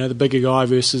athlete, the bigger guy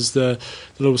versus the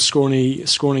little scrawny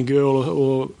girl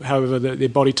or however their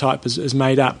body type is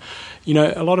made up.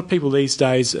 A lot of people these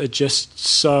days are just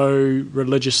so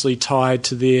religiously tied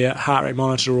to their heart rate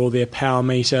monitor or their power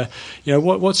meter.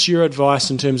 What's your advice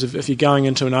in terms of if you're going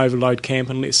into an overload camp,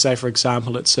 and let's say, for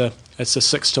example, it's a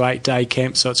 6 to 8 day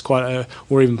camp, so it's quite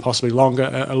or even possibly a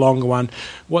longer one.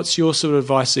 What's your sort of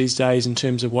advice these days in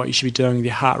terms of what you should be doing with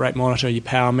your heart rate monitor, your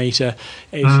power meter,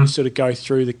 as you sort of go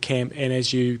through the camp and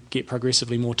as you get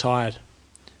progressively more tired?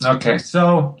 Okay,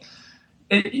 so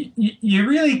you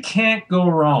really can't go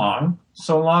wrong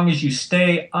so long as you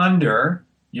stay under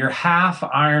your half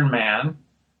Ironman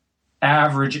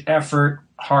average effort,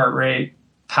 heart rate,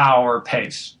 power,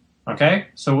 pace. Okay,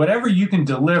 so whatever you can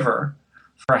deliver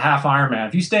for a half Ironman,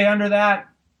 if you stay under that,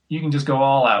 you can just go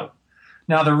all out.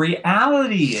 Now, the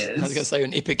reality is... I was going to say,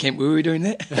 an epic camp, were we doing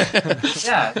that?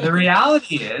 Yeah, the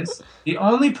reality is the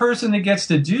only person that gets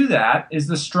to do that is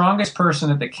the strongest person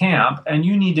at the camp, and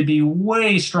you need to be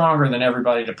way stronger than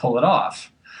everybody to pull it off.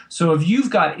 So if you've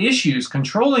got issues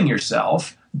controlling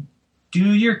yourself,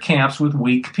 do your camps with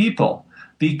weak people,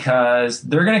 because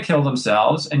they're going to kill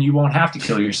themselves, and you won't have to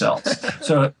kill yourselves.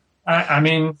 So,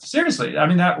 seriously,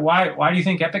 why do you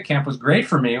think Epic Camp was great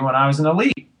for me when I was an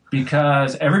elite?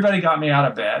 Because everybody got me out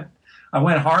of bed. I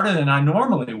went harder than I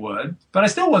normally would, but I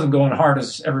still wasn't going hard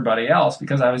as everybody else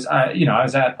because I was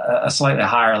at a slightly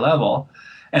higher level,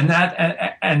 and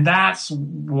that's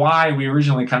why we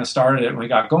originally kind of started it and we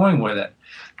got going with it.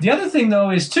 The other thing, though,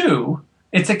 is too,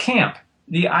 it's a camp.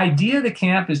 The idea of the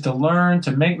camp is to learn,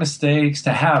 to make mistakes,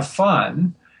 to have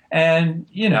fun, and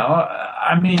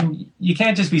I mean, you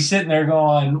can't just be sitting there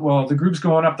going, well, the group's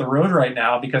going up the road right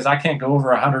now because I can't go over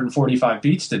 145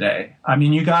 beats today. I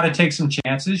mean, you got to take some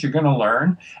chances. You're going to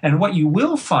learn. And what you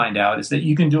will find out is that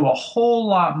you can do a whole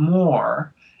lot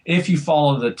more if you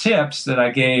follow the tips that I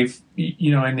gave,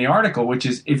 in the article, which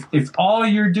is if all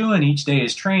you're doing each day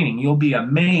is training, you'll be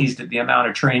amazed at the amount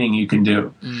of training you can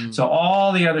do. So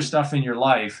all the other stuff in your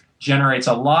life generates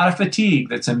a lot of fatigue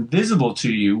that's invisible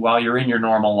to you while you're in your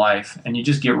normal life. And you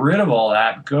just get rid of all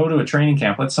that, go to a training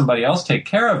camp, let somebody else take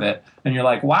care of it. And you're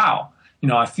like, wow,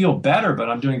 I feel better, but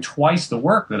I'm doing twice the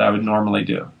work that I would normally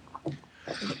do.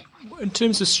 In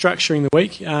terms of structuring the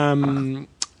week,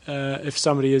 if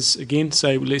somebody is, again,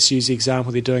 say, let's use the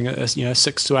example, they're doing a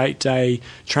 6 to 8 day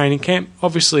training camp.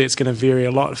 Obviously, it's going to vary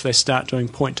a lot if they start doing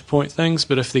point-to-point things,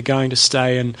 but if they're going to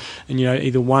stay in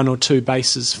either one or two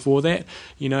bases for that,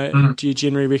 do you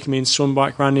generally recommend swim,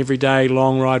 bike, run every day,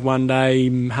 long ride one day,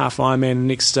 half Ironman the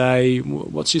next day?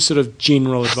 What's your sort of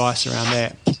general advice around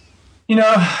that?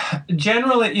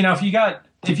 Generally,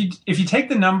 if you take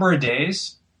the number of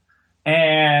days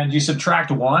and you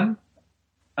subtract one.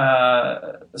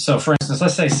 So for instance,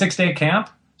 let's say 6-day camp.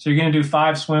 So you're going to do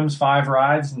 5 swims, 5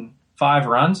 rides, and 5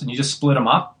 runs, and you just split them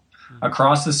up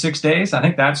across the 6 days. I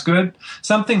think that's good.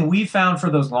 Something we found for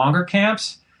those longer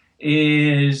camps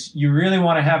is you really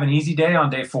want to have an easy day on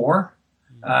day 4.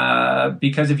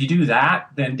 Because if you do that,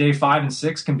 then day 5 and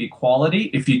 6 can be quality.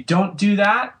 If you don't do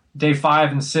that, day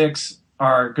 5 and 6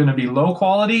 are going to be low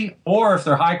quality, or if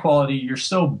they're high quality, you're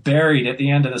so buried at the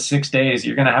end of the 6 days,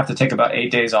 you're going to have to take about 8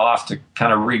 days off to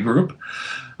kind of regroup.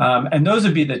 And those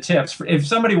would be the tips. If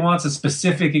somebody wants a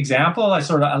specific example,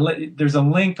 there's a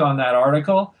link on that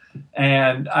article,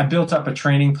 and I built up a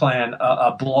training plan,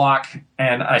 a block,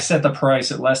 and I set the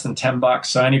price at less than $10,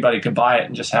 so anybody could buy it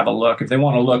and just have a look if they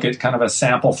want to look at kind of a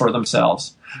sample for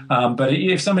themselves. But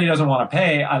if somebody doesn't want to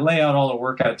pay, I lay out all the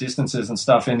workout distances and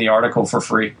stuff in the article for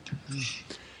free.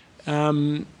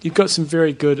 You've got some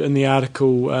very good in the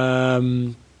article,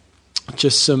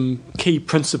 just some key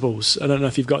principles. I don't know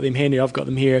if you've got them handy. I've got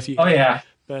them here. If you, oh yeah,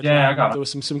 but yeah, I got them. There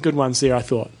were some good ones there, I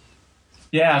thought.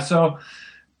 Yeah. So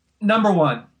number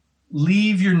 1,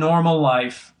 leave your normal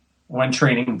life when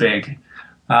training big.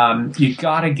 You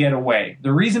got to get away.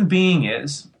 The reason being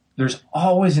is there's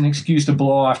always an excuse to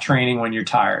blow off training when you're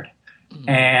tired,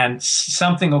 and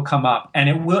something will come up, and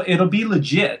it'll be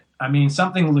legit. I mean,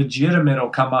 something legitimate will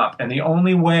come up, and the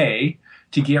only way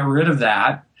to get rid of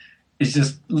that is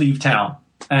just leave town.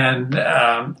 And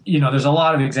there's a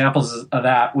lot of examples of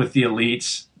that with the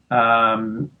elites.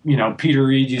 Peter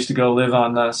Reed used to go live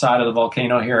on the side of the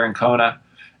volcano here in Kona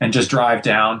and just drive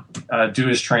down, do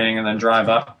his training, and then drive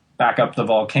back up the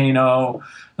volcano.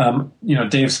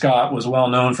 Dave Scott was well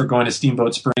known for going to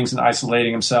Steamboat Springs and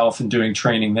isolating himself and doing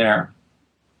training there.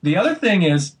 The other thing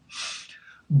is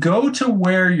go to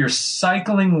where your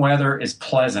cycling weather is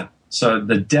pleasant. So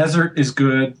the desert is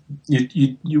good.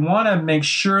 You want to make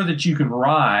sure that you can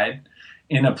ride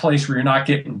in a place where you're not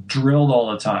getting drilled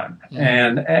all the time.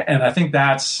 And I think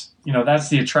that's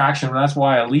the attraction. That's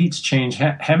why elites change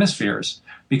hemispheres,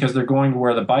 because they're going to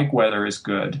where the bike weather is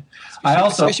good.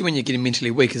 Especially when you're getting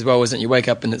mentally weak as well, isn't it? You wake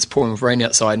up and it's pouring with rain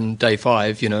outside on day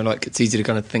 5, it's easy to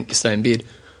kind of think you stay in bed.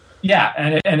 Yeah,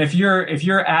 and if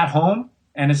you're at home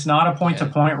and it's not a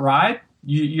point-to-point ride,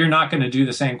 you're not going to do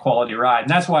the same quality ride. And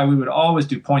that's why we would always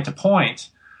do point-to-point,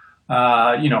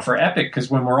 for Epic, because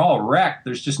when we're all wrecked,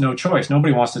 there's just no choice.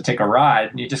 Nobody wants to take a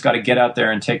ride. You just got to get out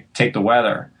there and take the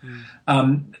weather.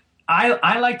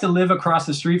 I like to live across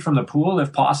the street from the pool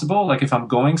if possible, like if I'm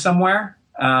going somewhere,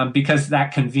 because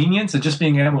that convenience of just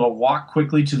being able to walk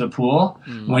quickly to the pool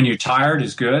when you're tired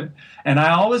is good. And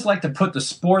I always like to put the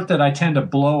sport that I tend to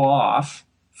blow off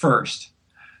first.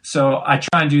 So I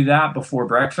try and do that before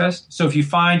breakfast. So if you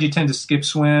find you tend to skip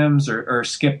swims or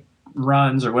skip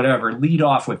runs or whatever, lead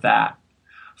off with that.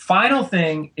 Final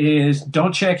thing is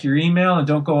don't check your email and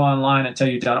don't go online until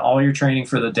you've done all your training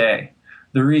for the day.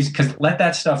 The reason, because let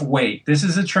that stuff wait. This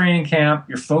is a training camp.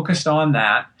 You're focused on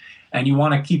that, and you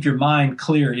want to keep your mind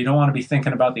clear. You don't want to be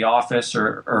thinking about the office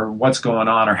or what's going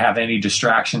on or have any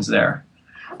distractions there.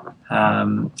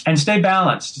 And stay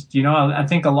balanced. I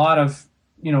think a lot of,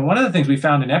 one of the things we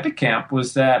found in Epic Camp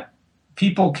was that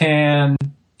people can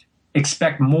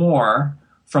expect more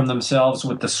from themselves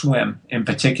with the swim in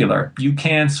particular. You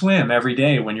can swim every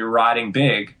day when you're riding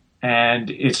big, and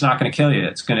it's not going to kill you.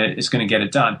 It's going to get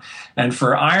it done. And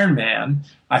for Ironman,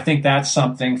 I think that's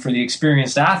something for the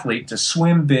experienced athlete to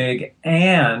swim big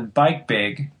and bike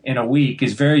big in a week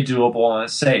is very doable and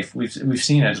it's safe. We've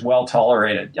seen it as well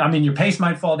tolerated. I mean, your pace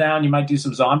might fall down. You might do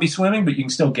some zombie swimming, but you can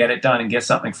still get it done and get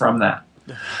something from that.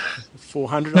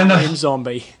 400 on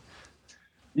zombie.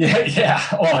 Yeah.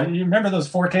 Oh, you remember those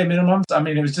 4K minimums? I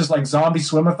mean, it was just like zombie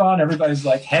swimathon. Everybody's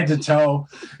like head to toe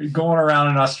going around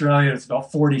in Australia. It's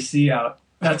about 40 C out.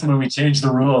 That's when we changed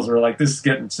the rules. We're like, this is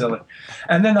getting silly.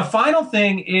 And then the final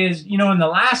thing is, in the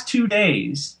last 2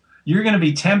 days, you're going to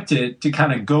be tempted to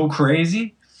kind of go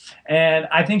crazy. And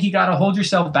I think you got to hold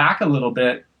yourself back a little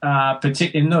bit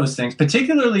in those things,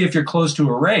 particularly if you're close to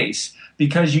a race,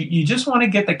 because you just want to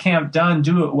get the camp done,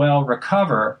 do it well,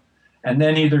 recover, and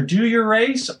then either do your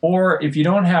race, or if you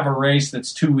don't have a race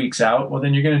that's 2 weeks out, well,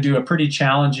 then you're going to do a pretty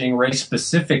challenging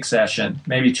race-specific session,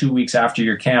 maybe 2 weeks after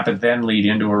your camp, and then lead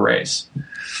into a race.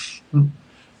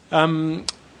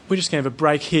 We're just going to have a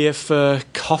break here for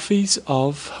Coffees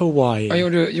of Hawaii. Oh, you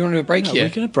want to do a break here? We're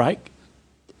going to break,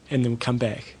 and then we'll come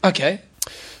back. Okay.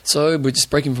 So we're just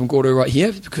breaking from Gordo right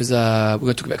here because we're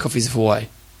going to talk about Coffees of Hawaii.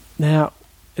 Now,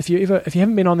 if you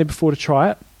haven't been on there before to try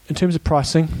it, in terms of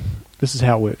pricing, this is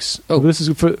how it works. Oh, this is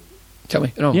for. Tell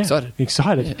me. No, I'm excited.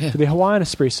 Excited. Yeah. For the Hawaiian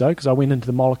espresso, because I went into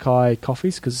the Molokai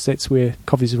coffees, because that's where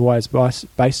Coffees of Hawaii is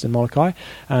based in Molokai.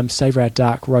 Savour our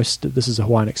dark roasted. This is a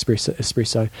Hawaiian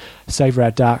espresso. Savour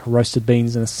our dark roasted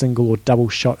beans in a single or double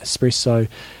shot espresso,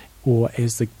 or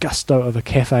as the gusto of a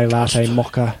cafe latte,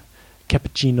 mocha,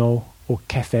 cappuccino, or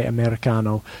cafe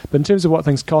americano. But in terms of what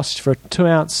things cost, for a 2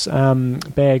 ounce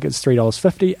bag it's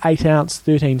 $3.50, 8 ounce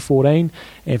 $13.14,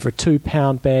 and for a 2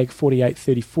 pound bag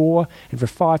 $48.34, and for a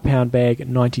 5 pound bag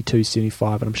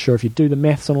 $92.75. And I'm sure if you do the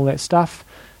maths on all that stuff,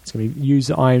 it's going to use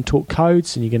the I Am Talk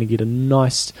codes, and you're going to get a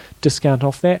nice discount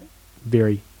off that.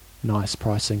 Very nice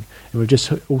pricing. And we've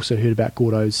just also heard about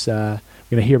Gordo's.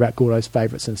 We're going to hear about Gordo's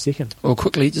favourites in a second. Well,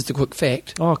 quickly, just a quick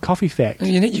fact. Oh, coffee fact.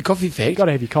 You need your coffee fact. You've got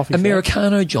to have your coffee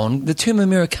Americano, fact. John. The term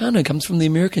Americano comes from the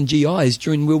American GIs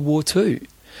during World War II.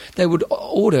 They would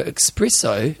order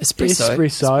espresso.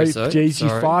 Geez, you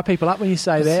fire people up when you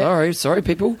say that. Sorry,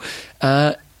 people.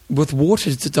 With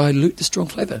water to dilute the strong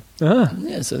flavour. Ah.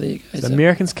 Yeah, so there you go. So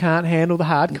Americans can't handle the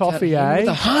hard coffee, eh?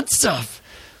 The hard stuff.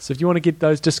 So if you want to get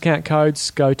those discount codes,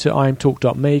 go to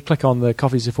imtalk.me, click on the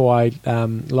Coffees of Hawaii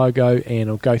logo, and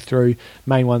it'll go through.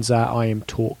 Main ones are I Am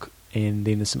Talk, and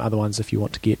then there's some other ones if you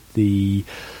want to get the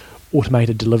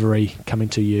automated delivery coming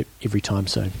to you every time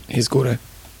soon. Here's Gordo.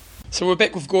 So we're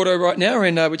back with Gordo right now,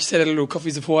 and we just had a little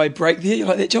Coffees of Hawaii break there. You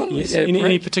like that, John? Yes.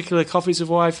 Any particular Coffees of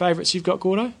Hawaii favourites you've got,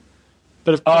 Gordo?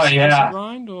 Bit of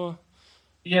grind, or?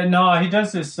 Yeah, no, he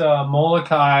does this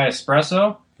Molokai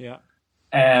espresso. Yeah.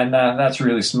 And that's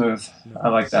really smooth. I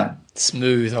like that.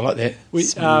 Smooth. I like that.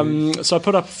 So I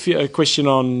put up a question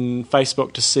on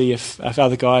Facebook to see if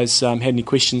other guys had any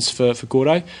questions for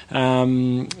Gordo.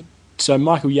 So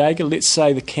Michael Yeager, let's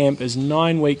say the camp is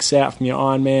 9 weeks out from your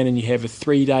Ironman and you have a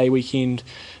 3-day weekend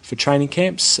for training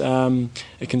camps.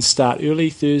 It can start early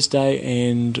Thursday,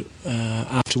 and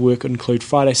after work include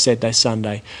Friday, Saturday,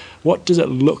 Sunday. What does it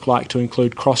look like to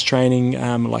include cross-training,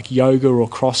 like yoga or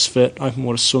CrossFit, open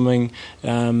water swimming,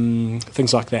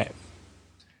 things like that?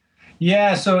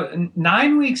 Yeah, so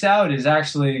 9 weeks out is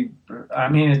actually, I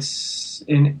mean, it's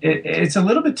a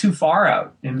little bit too far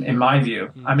out in my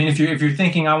view. I mean, if you're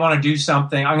thinking I want to do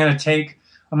something, I'm going to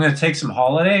take some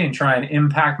holiday and try and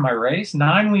impact my race.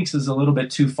 9 weeks is a little bit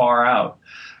too far out.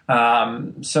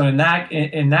 So in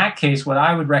that case, what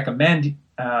I would recommend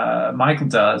Michael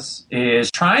does is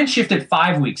try and shift it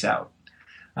 5 weeks out.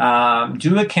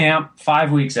 Do a camp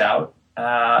 5 weeks out,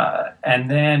 and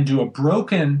then do a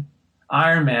broken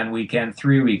Ironman weekend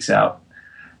 3 weeks out.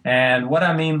 And what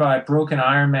I mean by broken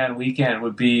Ironman weekend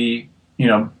would be,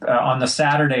 on the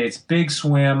Saturday, it's big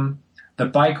swim. The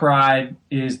bike ride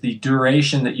is the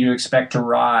duration that you expect to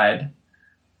ride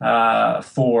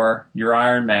for your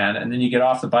Ironman. And then you get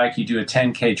off the bike, you do a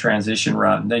 10K transition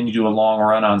run. Then you do a long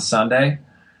run on Sunday,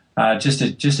 just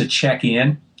to check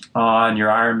in on your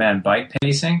Ironman bike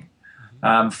pacing.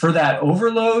 For that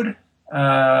overload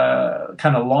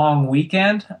kind of long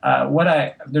weekend,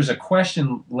 there's a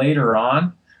question later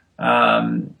on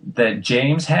that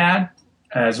James had,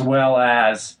 as well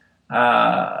as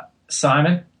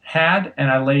Simon had, and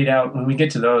I laid out, when we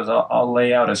get to those, I'll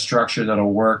lay out a structure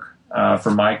that'll work for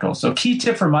Michael. So key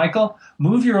tip for Michael,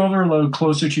 move your overload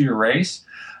closer to your race.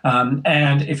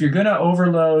 And if you're going to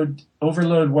overload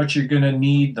what you're going to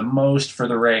need the most for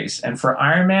the race. And for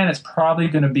Ironman, it's probably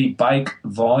going to be bike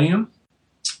volume.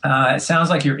 It sounds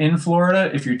like you're in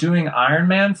Florida. If you're doing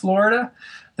Ironman Florida,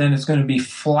 then it's going to be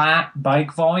flat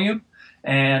bike volume.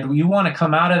 And you want to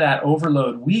come out of that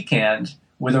overload weekend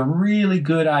with a really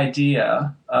good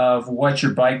idea of what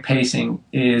your bike pacing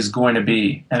is going to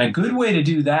be. And a good way to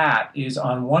do that is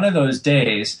on one of those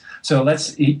days. So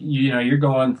you're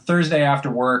going Thursday after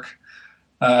work.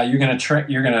 You're going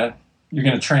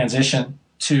to transition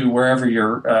to wherever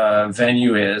your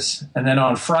venue is. And then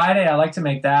on Friday, I like to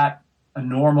make that a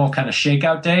normal kind of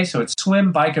shakeout day. So it's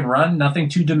swim, bike, and run, nothing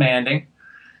too demanding.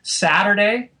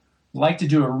 Saturday, like to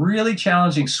do a really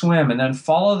challenging swim and then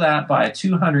follow that by a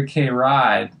 200K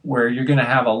ride where you're going to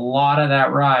have a lot of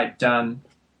that ride done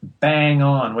bang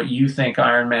on what you think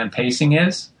Ironman pacing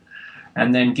is.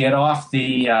 And then get off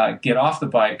the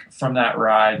bike from that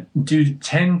ride, do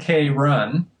 10K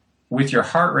run with your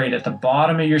heart rate at the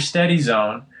bottom of your steady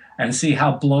zone and see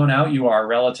how blown out you are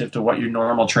relative to what your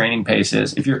normal training pace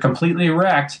is. If you're completely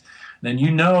wrecked, then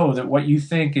you know that what you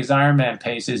think is Ironman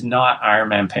pace is not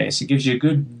Ironman pace. It gives you a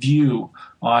good view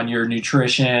on your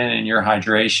nutrition and your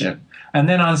hydration. And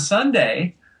then on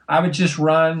Sunday, I would just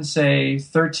run, say,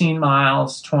 13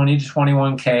 miles, 20 to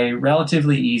 21K,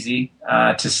 relatively easy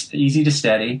to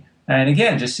steady. And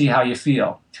again, just see how you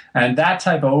feel. And that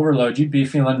type of overload, you'd be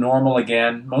feeling normal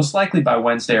again, most likely by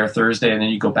Wednesday or Thursday, and then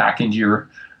you go back into your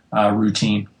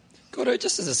routine. Gordo,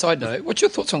 just as a side note, what's your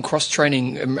thoughts on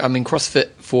CrossFit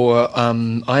for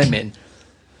Ironman?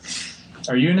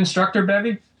 Are you an instructor,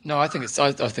 Bevy? No, I think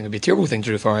it'd be a terrible thing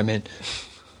to do for Ironman.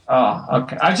 Oh,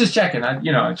 okay. I was just checking.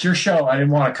 It's your show. I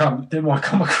didn't want to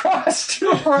come across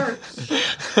too hard.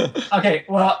 Okay,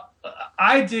 well,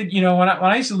 I did. When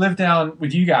I used to live down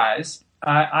with you guys,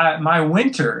 my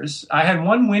winters. I had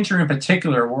one winter in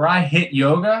particular where I hit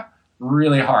yoga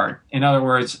really hard. In other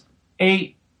words,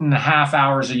 8.5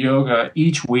 hours of yoga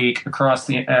each week across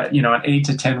the an 8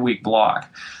 to 10 week block.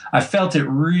 I felt it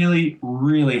really,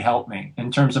 really helped me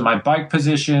in terms of my bike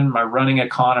position, my running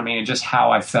economy, and just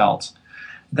how I felt.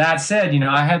 That said,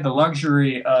 I had the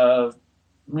luxury of,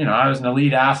 I was an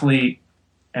elite athlete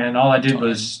and all I did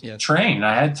was train.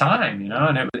 I had time,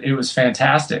 and it was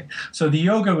fantastic. So the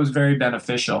yoga was very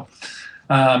beneficial.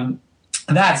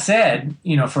 That said,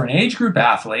 for an age group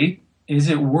athlete, is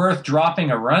it worth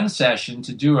dropping a run session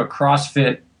to do a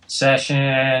CrossFit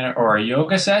session or a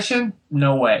yoga session?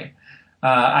 No way.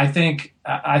 I think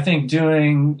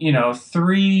doing,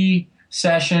 3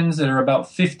 sessions that are about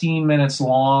 15 minutes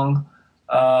long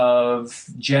of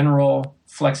general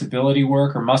flexibility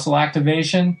work or muscle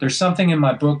activation. There's something in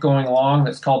my book going along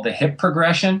that's called the hip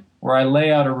progression, where I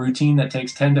lay out a routine that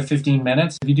takes 10 to 15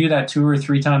 minutes. If you do that 2 or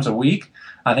 3 times a week,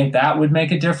 I think that would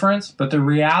make a difference. But the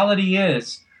reality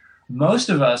is most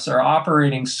of us are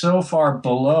operating so far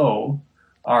below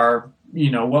our,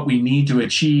 what we need to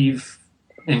achieve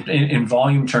in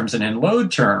volume terms and in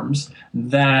load terms,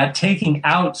 that taking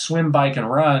out swim, bike, and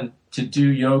run to do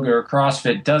yoga or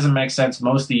CrossFit doesn't make sense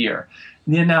most of the year.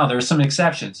 Now, there are some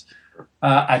exceptions.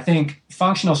 I think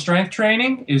functional strength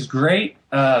training is great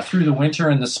through the winter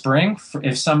and the spring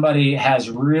if somebody has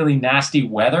really nasty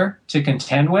weather to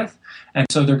contend with, and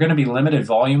so they're going to be limited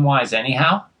volume-wise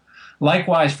anyhow.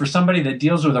 Likewise, for somebody that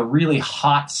deals with a really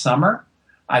hot summer,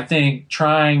 I think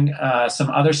trying some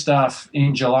other stuff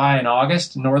in July and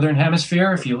August, Northern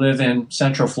Hemisphere, if you live in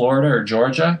Central Florida or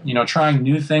Georgia, trying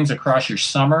new things across your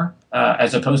summer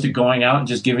as opposed to going out and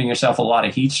just giving yourself a lot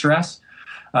of heat stress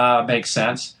makes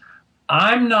sense.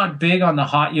 I'm not big on the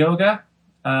hot yoga,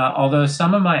 although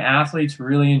some of my athletes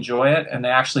really enjoy it and they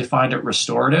actually find it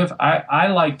restorative. I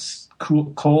liked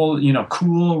cool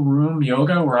room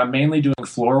yoga where I'm mainly doing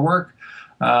floor work.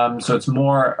 So it's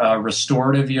more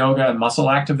restorative yoga and muscle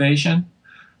activation.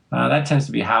 That tends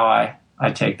to be how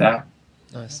I take that.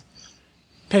 Nice.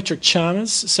 Patrick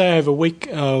Chalmers, say I have a week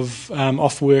of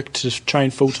off work to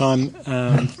train full-time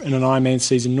in an Ironman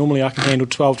season. Normally I can handle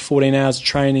 12 to 14 hours of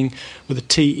training with a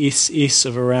TSS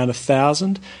of around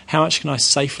 1,000. How much can I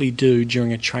safely do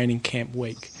during a training camp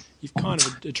week? You've kind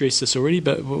of addressed this already,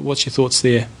 but what's your thoughts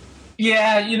there?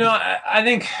 Yeah, I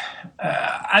think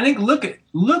look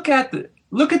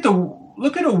at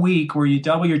a week where you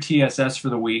double your TSS for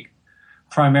the week,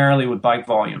 primarily with bike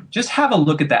volume. Just have a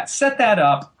look at that. Set that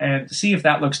up and see if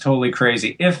that looks totally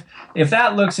crazy. If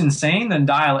that looks insane, then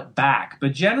dial it back.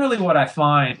 But generally, what I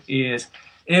find is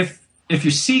if your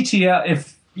CTL,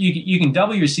 if you can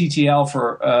double your CTL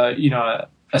for a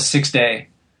 6-day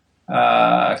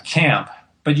camp.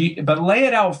 But lay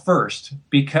it out first,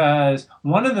 because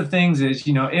one of the things is,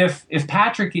 if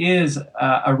Patrick is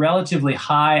a relatively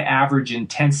high average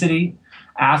intensity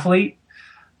athlete,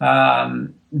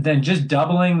 then just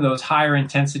doubling those higher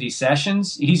intensity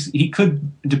sessions, he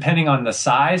could, depending on the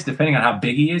size, depending on how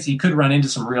big he is, he could run into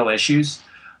some real issues.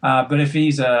 But if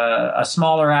he's a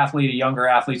smaller athlete, a younger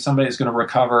athlete, somebody that's going to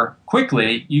recover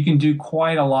quickly, you can do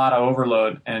quite a lot of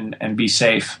overload and be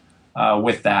safe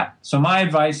with that. So my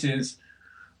advice is,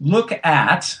 look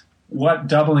at what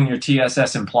doubling your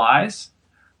TSS implies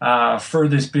for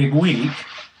this big week,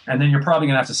 and then you're probably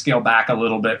going to have to scale back a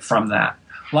little bit from that.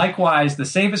 Likewise, the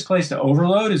safest place to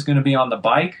overload is going to be on the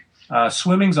bike.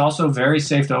 Swimming's also very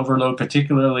safe to overload,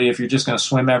 particularly if you're just going to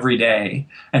swim every day.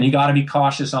 And you got to be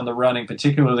cautious on the running,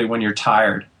 particularly when you're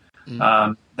tired.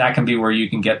 That can be where you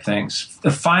can get things.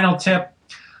 The final tip,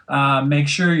 make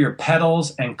sure your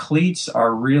pedals and cleats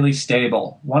are really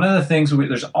stable. One of the things,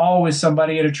 there's always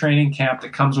somebody at a training camp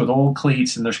that comes with old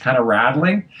cleats and they're kind of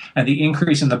rattling, and the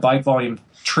increase in the bike volume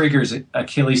triggers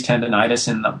Achilles tendonitis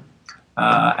in them.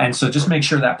 And so just make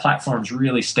sure that platform's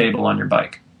really stable on your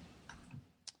bike.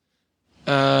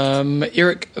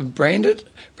 Eric Branded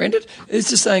is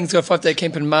just saying he's got a 5-day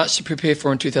camp in March to prepare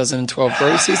for in 2012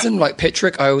 road season. Like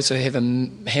Patrick, I also have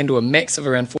handle a max of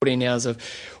around 14 hours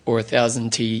or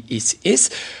 1,000 TSS.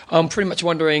 I'm pretty much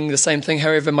wondering the same thing.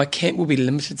 However, my camp will be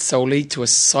limited solely to a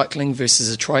cycling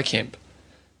versus a tri camp.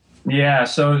 Yeah,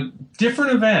 so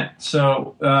different event.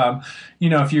 So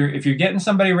if you're getting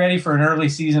somebody ready for an early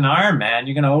season Ironman,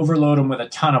 you're going to overload them with a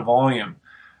ton of volume.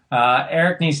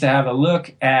 Eric needs to have a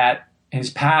look at his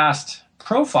past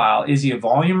profile. Is he a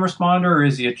volume responder or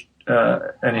is he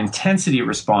an intensity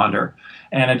responder,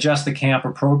 and adjust the camp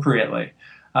appropriately?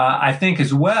 I think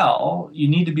as well, you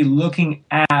need to be looking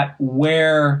at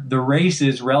where the race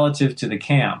is relative to the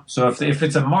camp. So if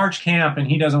it's a March camp and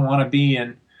he doesn't want to be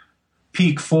in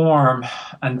peak form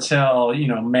until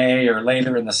May or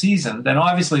later in the season, then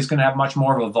obviously he's going to have much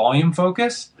more of a volume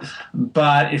focus.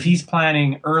 But if he's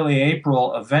planning early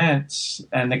April events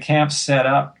and the camp's set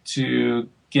up to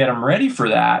get him ready for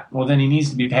that, well, then he needs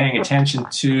to be paying attention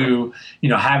to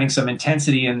having some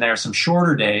intensity in there, some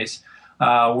shorter days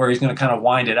where he's going to kind of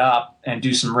wind it up and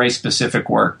do some race specific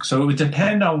work. So it would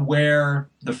depend on where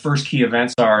the first key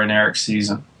events are in Eric's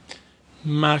season.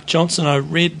 Mark Johnson, I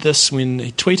read this when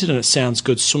he tweeted, and it sounds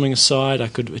good. Swimming aside, I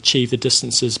could achieve the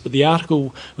distances, but the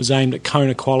article was aimed at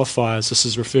Kona qualifiers. This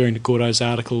is referring to Gordo's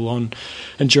article on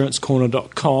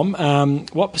endurancecorner.com.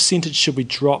 What percentage should we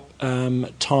drop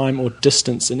time or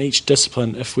distance in each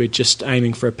discipline if we're just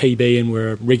aiming for a PB and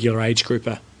we're a regular age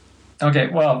grouper? Okay,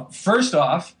 well, first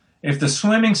off, if the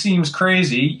swimming seems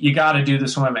crazy, you got to do the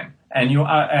swimming. And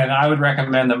I would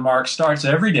recommend that Mark starts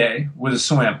every day with a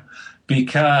swim,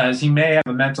 because he may have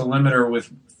a mental limiter with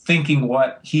thinking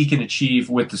what he can achieve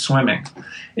with the swimming.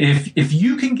 If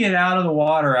you can get out of the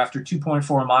water after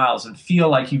 2.4 miles and feel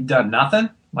like you've done nothing,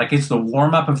 like it's the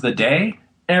warm-up of the day,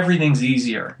 everything's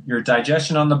easier. Your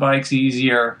digestion on the bike's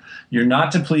easier. You're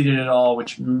not depleted at all,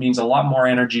 which means a lot more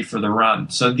energy for the run.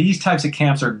 So these types of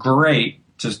camps are great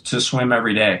to swim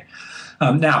every day.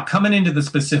 Now, coming into the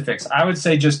specifics, I would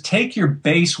say just take your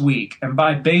base week. And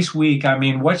by base week, I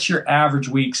mean, what's your average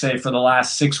week, say, for the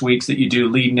last 6 weeks that you do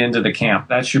leading into the camp?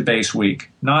 That's your base week.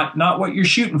 Not what you're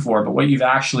shooting for, but what you've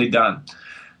actually done.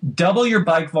 Double your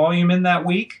bike volume in that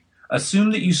week. Assume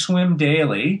that you swim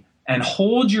daily and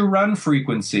hold your run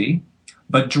frequency,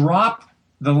 but drop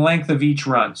the length of each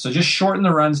run. So just shorten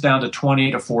the runs down to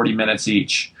 20 to 40 minutes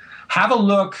each. Have a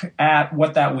look at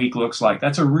what that week looks like.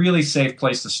 That's a really safe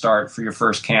place to start for your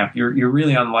first camp. You're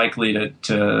really unlikely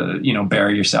to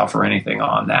bury yourself or anything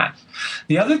on that.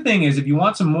 The other thing is, if you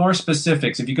want some more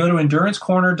specifics, if you go to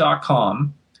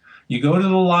endurancecorner.com, you go to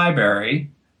the library,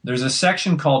 there's a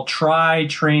section called Try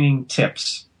Training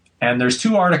Tips. And there's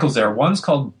 2 articles there. One's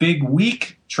called Big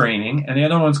Week Training, and the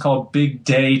other one's called Big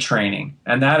Day Training.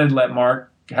 And that'd let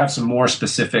Mark have some more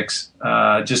specifics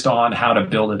just on how to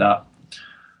build it up.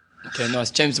 Okay, nice.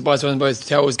 James Tobias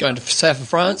Hotel is going to south of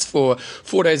France for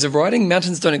 4 days of riding.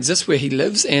 Mountains don't exist where he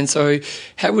lives, and so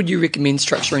how would you recommend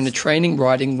structuring the training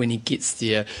riding when he gets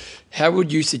there? How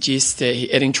would you suggest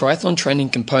adding triathlon training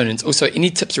components? Also,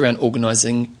 any tips around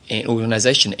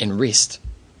organisation and rest?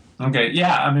 Okay,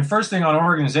 yeah. I mean, first thing on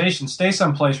organization, stay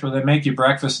someplace where they make you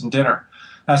breakfast and dinner.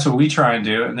 That's what we try and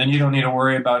do, and then you don't need to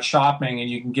worry about shopping, and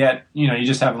you can get, you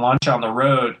just have lunch on the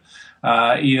road,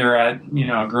 either at,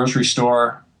 a grocery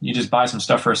store. You just buy some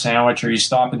stuff for a sandwich, or you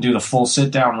stop and do the full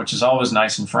sit down, which is always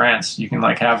nice in France. You can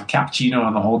have a cappuccino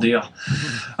and the whole deal.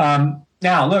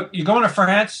 Now, look, you're going to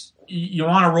France. You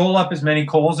want to roll up as many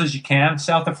cols as you can.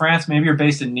 South of France, maybe you're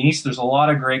based in Nice. There's a lot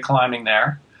of great climbing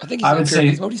there. I think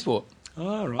he's multisport.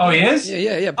 Oh, right. Oh, he is?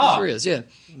 Yeah. Pretty sure he is. Yeah.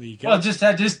 There you go. Well, just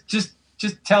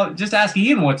ask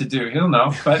Ian what to do. He'll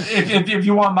know. But if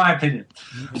you want my opinion,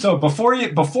 so before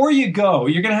you go,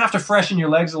 you're going to have to freshen your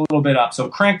legs a little bit up. So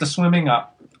crank the swimming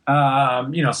up.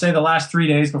 Say the last 3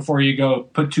 days before you go,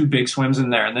 put 2 big swims in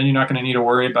there, and then you're not going to need to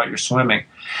worry about your swimming.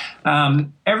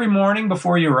 Every morning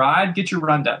before you ride, get your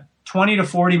run done. 20 to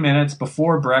 40 minutes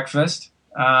before breakfast.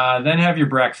 Then have your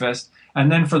breakfast.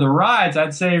 And then for the rides,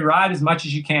 I'd say ride as much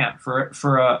as you can. For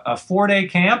a 4-day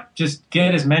camp, just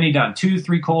get as many done,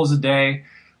 2-3 cols a day.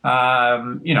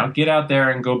 Get out there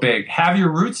and go big. Have your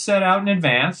routes set out in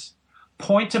advance.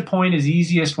 Point to point is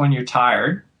easiest when you're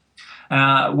tired.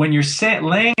 When you're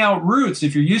laying out routes,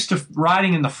 if you're used to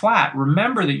riding in the flat,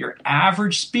 remember that your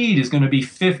average speed is going to be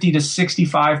 50 to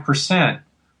 65%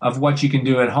 of what you can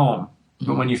do at home.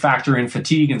 But when you factor in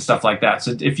fatigue and stuff like that.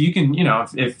 So if you can,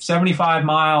 if 75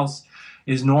 miles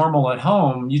is normal at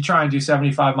home, you try and do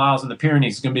 75 miles in the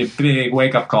Pyrenees, it's going to be a big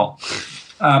wake-up call.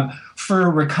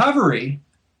 For recovery,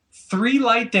 3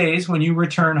 light days when you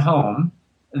return home,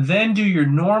 then do your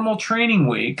normal training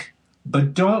week,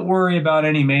 but don't worry about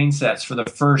any main sets for the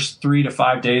first 3 to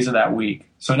 5 days of that week.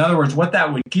 So in other words, what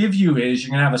that would give you is you're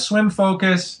going to have a swim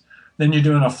focus, then you're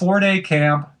doing a 4-day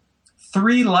camp,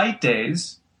 3 light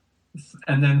days,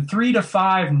 and then 3 to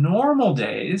 5 normal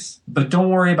days, but don't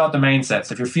worry about the main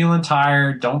sets. If you're feeling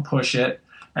tired, don't push it,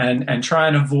 and try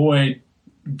and avoid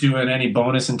doing any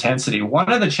bonus intensity.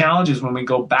 One of the challenges when we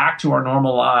go back to our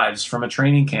normal lives from a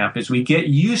training camp is we get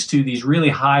used to these really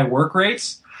high work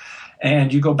rates,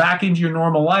 and you go back into your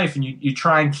normal life and you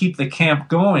try and keep the camp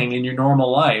going in your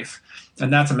normal life,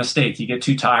 and that's a mistake. You get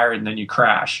too tired and then you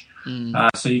crash.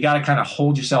 So you got to kind of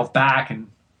hold yourself back, and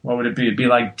what would it be? It'd be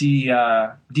like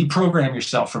deprogram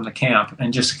yourself from the camp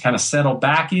and just kind of settle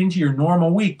back into your normal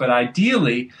week. But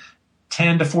ideally,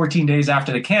 10 to 14 days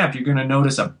after the camp, you're going to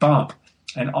notice a bump,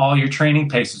 and all your training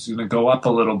pace is going to go up a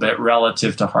little bit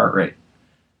relative to heart rate.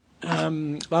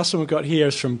 Last one we've got here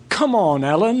is from Come On,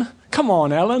 Alan. Come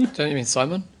on, Alan. Don't you mean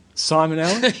Simon? Simon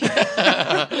Allen?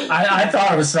 I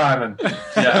thought it was Simon.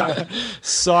 Yeah.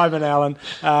 Simon Allen.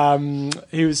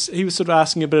 He was sort of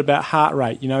asking a bit about heart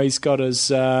rate. He's got his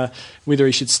whether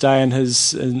he should stay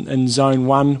in zone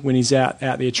 1 when he's out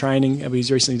there training.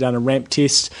 He's recently done a ramp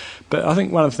test. But I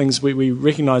think one of the things we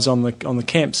recognise on the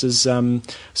camps is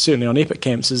certainly on Epic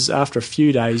camps is after a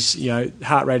few days,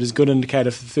 heart rate is a good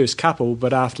indicator for the first couple,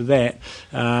 but after that,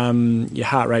 your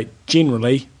heart rate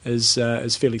generally is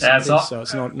fairly suppressed, so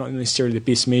it's not necessarily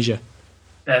the best measure.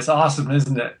 That's awesome,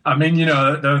 isn't it? I mean,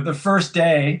 the first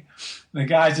day, the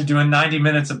guys are doing 90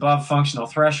 minutes above functional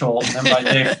threshold, and then by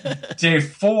day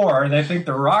 4, they think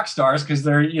they're rock stars because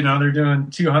they're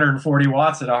doing 240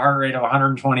 watts at a heart rate of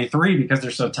 123 because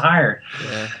they're so tired.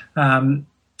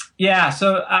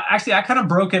 So actually, I kind of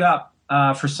broke it up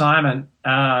for Simon,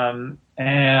 and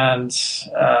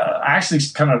I actually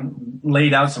kind of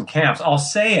laid out some camps. I'll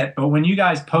say it, but when you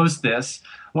guys post this,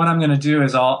 what I'm going to do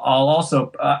is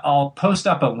I'll post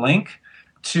up a link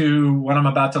to what I'm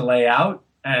about to lay out,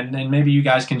 and then maybe you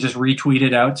guys can just retweet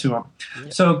it out to them. Yeah.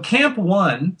 So camp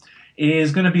 1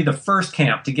 is going to be the first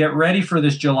camp to get ready for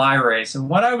this July race. And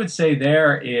what I would say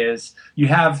there is you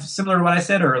have, similar to what I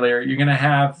said earlier, you're going to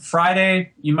have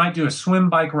Friday, you might do a swim,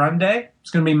 bike, run day. It's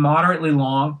going to be moderately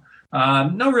long.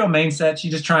 No real main sets.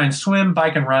 You just try and swim,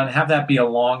 bike, and run. Have that be a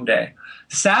long day.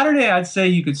 Saturday, I'd say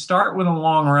you could start with a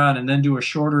long run and then do a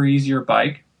shorter, easier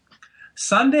bike.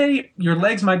 Sunday, your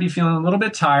legs might be feeling a little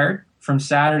bit tired from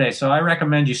Saturday, so I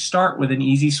recommend you start with an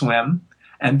easy swim,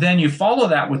 and then you follow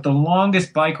that with the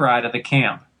longest bike ride of the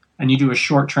camp, and you do a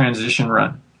short transition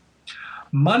run.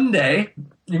 Monday,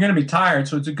 you're going to be tired,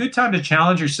 so it's a good time to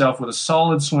challenge yourself with a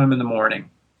solid swim in the morning.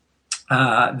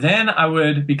 Then I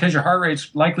would, because your heart rate's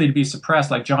likely to be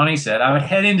suppressed, like Johnny said, I would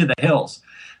head into the hills.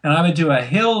 And I would do a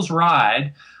hills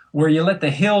ride where you let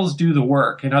the hills do the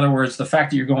work. In other words, the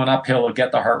fact that you're going uphill will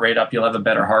get the heart rate up. You'll have a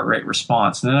better heart rate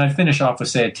response. And then I'd finish off with,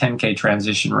 say, a 10K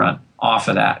transition run off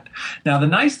of that. Now, the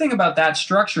nice thing about that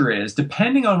structure is,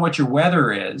 depending on what your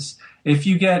weather is, if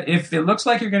it looks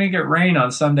like you're going to get rain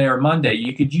on Sunday or Monday,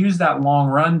 you could use that long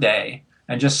run day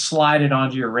and just slide it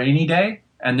onto your rainy day.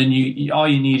 And then all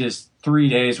you need is 3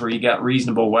 days where you get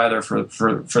reasonable weather for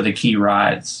the key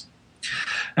rides.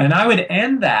 And I would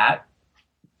end that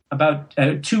about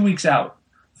 2 weeks out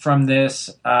from this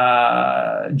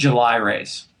July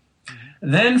race.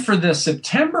 Then for the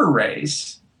September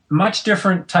race, much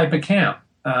different type of camp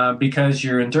because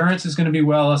your endurance is going to be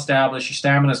well established, your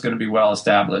stamina is going to be well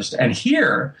established. And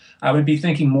here, I would be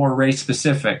thinking more race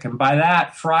specific. And by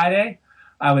that, Friday,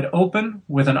 I would open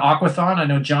with an aquathon. I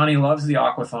know Johnny loves the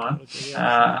aquathon.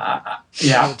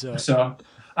 So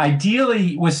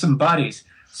ideally with some buddies.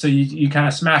 So you kind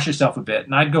of smash yourself a bit.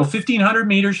 And I'd go 1,500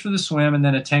 meters for the swim and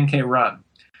then a 10K run,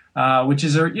 which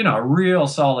is a real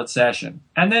solid session.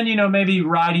 And then, maybe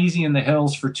ride easy in the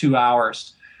hills for 2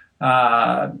 hours,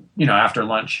 after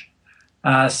lunch.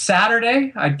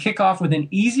 Saturday, I'd kick off with an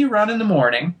easy run in the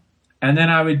morning, and then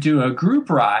I would do a group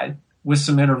ride with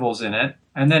some intervals in it,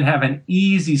 and then have an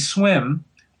easy swim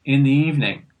in the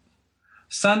evening.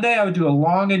 Sunday, I would do a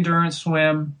long endurance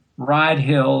swim, ride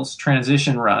hills,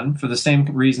 transition run for the same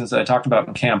reasons that I talked about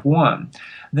in Camp 1.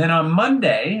 Then on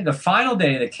Monday, the final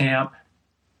day of the camp,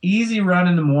 easy run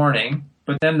in the morning,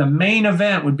 but then the main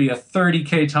event would be a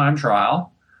 30K time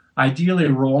trial, ideally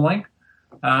rolling,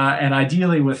 and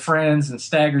ideally with friends and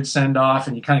staggered send-off,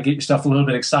 and you kind of get yourself a little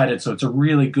bit excited, so it's a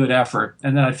really good effort.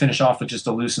 And then I'd finish off with just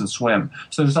a loosened swim.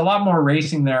 So there's a lot more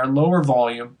racing there, lower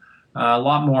volume,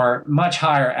 much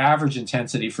higher average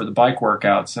intensity for the bike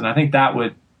workouts, and I think that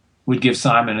would give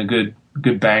Simon a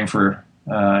good bang for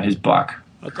his buck.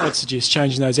 I'd suggest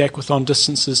changing those aquathon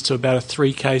distances to about a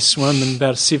 3K swim and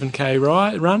about a 7K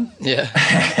run. Yeah.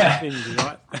 Then you'd be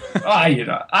right.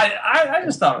 I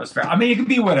just thought it was fair. I mean, it could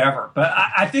be whatever, but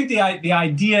I think the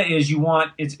idea is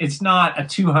it's not a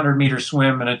 200-meter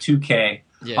swim and a 2K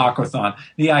aquathon.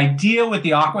 The idea with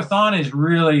the aquathon is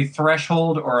really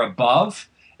threshold or above,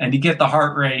 and to get the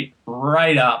heart rate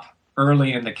right up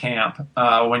early in the camp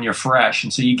when you're fresh,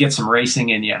 and so you get some racing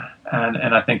in you, and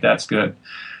I think that's good.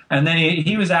 And then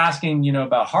he was asking,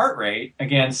 about heart rate.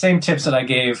 Again, same tips that I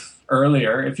gave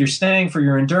earlier. If you're staying for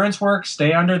your endurance work,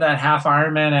 stay under that half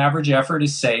Ironman average effort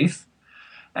is safe.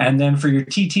 And then for your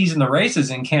TTs in the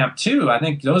races in Camp 2, I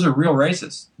think those are real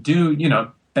races. Do,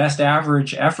 best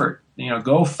average effort.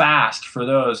 Go fast for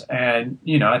those. And,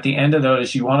 at the end of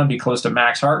those, you want to be close to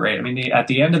max heart rate. I mean, at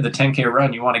the end of the 10K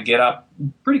run, you want to get up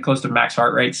pretty close to max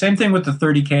heart rate. Same thing with the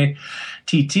 30K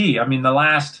TT. I mean, that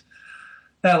last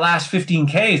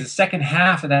 15Ks, the second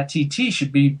half of that TT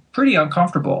should be pretty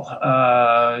uncomfortable.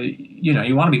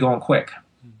 You want to be going quick.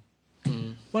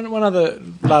 One other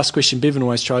last question. Bevan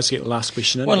always tries to get the last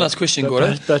question in. One last question,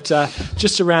 Gordo. But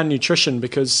just around nutrition,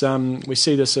 because we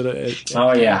see this at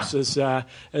it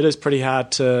is pretty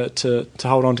hard to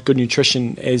hold on to good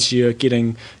nutrition as you're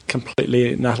getting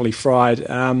completely and utterly fried.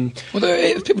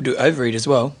 People do overeat as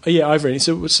well. Yeah, overeating.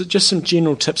 So just some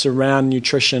general tips around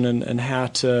nutrition and how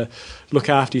to look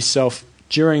after yourself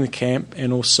during the camp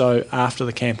and also after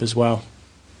the camp as well.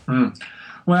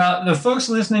 Well, the folks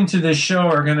listening to this show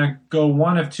are going to go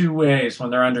one of two ways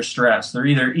when they're under stress. They're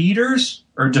either eaters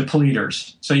or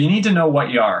depleters. So you need to know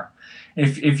what you are.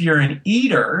 If you're an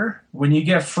eater, when you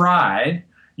get fried,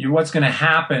 what's going to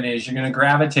happen is you're going to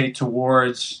gravitate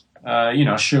towards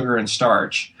sugar and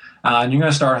starch. And you're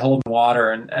going to start holding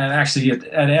water. And actually,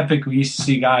 at Epic, we used to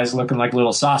see guys looking like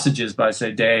little sausages by,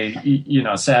 say, day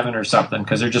 7 or something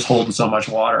because they're just holding so much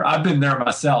water. I've been there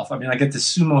myself. I mean, I get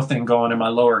this sumo thing going in my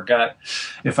lower gut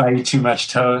if I eat too much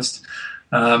toast.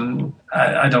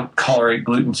 I don't tolerate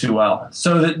gluten too well.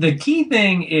 So the key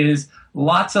thing is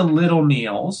lots of little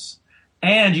meals,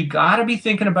 and you got to be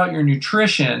thinking about your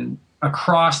nutrition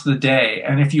across the day.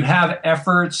 And if you have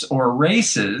efforts or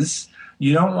races,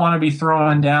 you don't want to be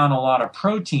throwing down a lot of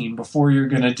protein before you're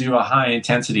going to do a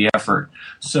high-intensity effort.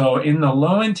 So in the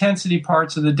low-intensity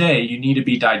parts of the day, you need to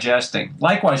be digesting.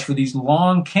 Likewise, for these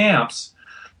long camps,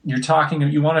 you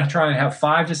want to try and have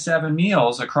 5 to 7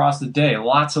 meals across the day,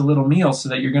 lots of little meals so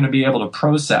that you're going to be able to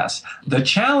process. The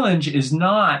challenge is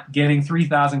not getting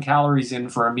 3,000 calories in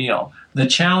for a meal. The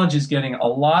challenge is getting a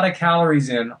lot of calories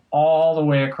in all the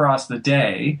way across the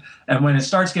day. And when it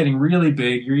starts getting really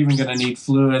big, you're even going to need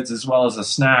fluids as well as a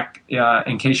snack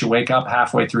in case you wake up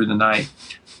halfway through the night.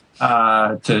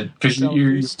 Because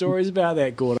you stories about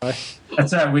that, Gordo.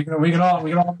 That's it. We can all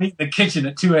meet in the kitchen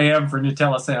at 2 a.m. for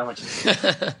Nutella sandwiches.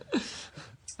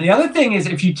 The other thing is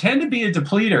if you tend to be a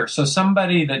depleter, so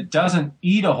somebody that doesn't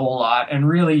eat a whole lot and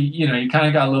really, you kind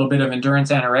of got a little bit of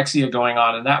endurance anorexia going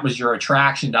on, and that was your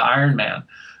attraction to Ironman.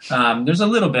 There's a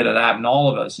little bit of that in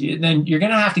all of us. Then you're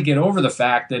going to have to get over the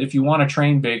fact that if you want to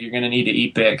train big, you're going to need to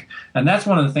eat big. And that's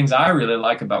one of the things I really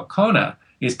like about Kona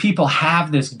is people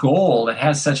have this goal that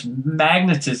has such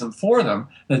magnetism for them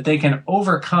that they can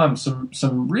overcome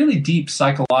some really deep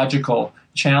psychological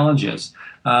challenges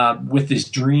with this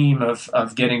dream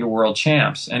of getting to world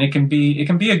champs. And it can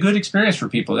be a good experience for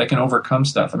people that can overcome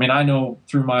stuff. I mean, I know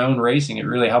through my own racing, it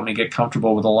really helped me get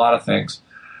comfortable with a lot of things.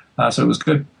 So it was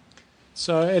good.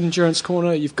 So at Endurance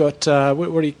Corner, you've got,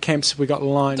 what camps have we got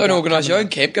lined? Don't organise your own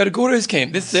camp, go to Gordo's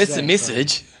camp. That's the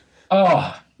message.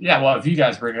 Oh, yeah, well, if you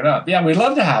guys bring it up. Yeah, we'd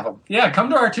love to have them. Yeah,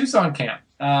 come to our Tucson camp.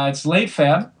 It's late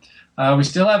Feb. We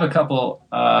still have a couple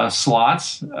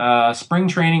slots. Spring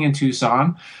training in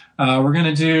Tucson. We're going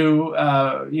to do,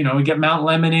 we get Mount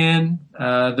Lemmon in,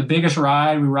 the biggest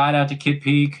ride. We ride out to Kitt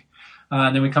Peak,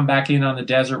 and then we come back in on the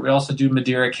desert. We also do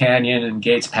Madeira Canyon and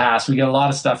Gates Pass. We get a lot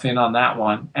of stuff in on that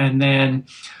one. And then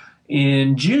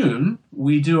in June,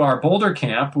 we do our Boulder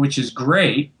camp, which is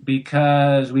great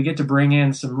because we get to bring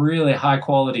in some really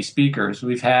high-quality speakers.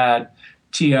 We've had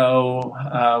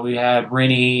T.O., we had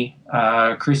Rennie,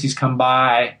 Chrissy's come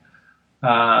by.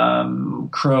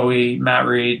 Crowe, Matt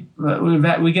Reed.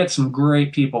 We get some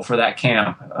great people for that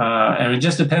camp. And it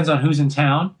just depends on who's in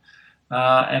town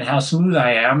and how smooth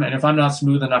I am. And if I'm not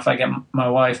smooth enough, I get my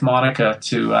wife, Monica,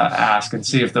 to ask and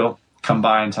see if they'll come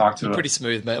by and talk to us. Pretty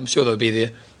smooth, mate. I'm sure they'll be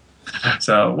there.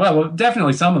 So, well,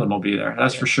 definitely some of them will be there.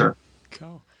 That's for sure.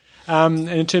 Cool. And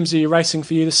in terms of your racing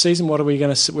for you this season, where are we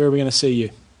going to see you?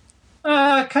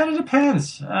 Kind of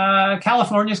depends.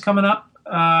 California's coming up.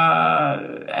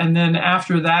 And then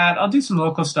after that, I'll do some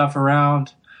local stuff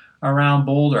around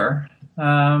Boulder.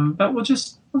 But we'll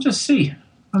just see.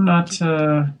 I'm not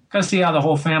gotta see how the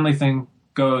whole family thing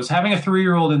goes. Having a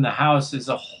 3-year-old in the house is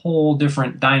a whole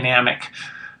different dynamic,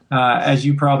 as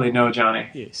you probably know, Johnny.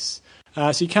 Yes.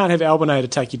 So you can't have Albonnet to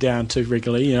take you down too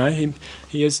regularly, you know.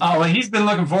 He is. Oh, well, he's been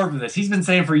looking forward to this. He's been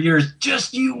saying for years,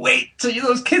 just you wait till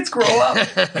those kids grow up.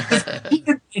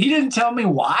 he didn't tell me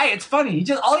why. It's funny.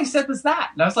 All he said was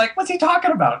that, and I was like, what's he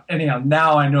talking about? Anyhow,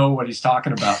 now I know what he's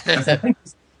talking about.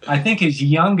 I think his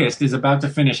youngest is about to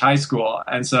finish high school,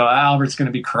 and so Albert's going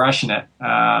to be crushing it.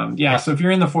 So if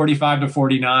you're in the 45 to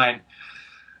 49.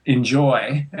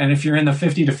 Enjoy, and if you're in the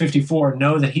 50 to 54,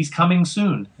 know that he's coming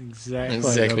soon.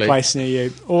 Exactly. A place near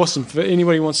you. Awesome. For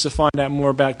anybody who wants to find out more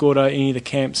about Gordo, any of the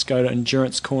camps, go to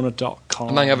endurancecorner.com.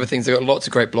 Among other things, they've got lots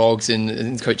of great blogs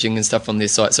and coaching and stuff on their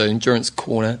site, so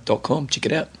endurancecorner.com. Check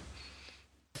it out.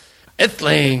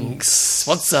 Athlinks,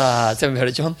 what's tell me about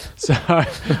it, John? So,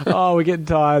 we're getting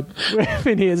tired. We've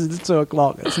been here since 2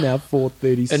 o'clock. It's now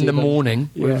 4:37 in the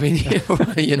morning. Yeah. We've been here,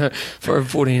 for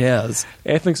 14 hours.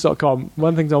 Athlinks.com.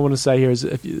 One thing I want to say here is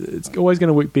it's always going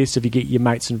to work best if you get your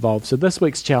mates involved. So this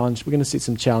week's challenge, we're going to set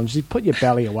some challenges. You put your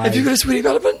belly away. Have you got a sweaty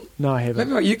belly button? No, I haven't. I'm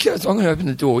going to open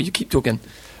the door. You keep talking.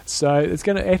 So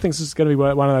Athlinks is going to be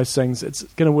one of those things. It's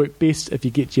going to work best if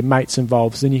you get your mates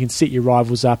involved. So then you can set your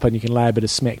rivals up and you can lay a bit of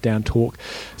smackdown talk.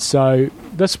 So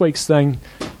this week's thing,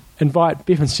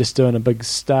 Bevan's just doing a big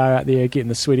star out there, getting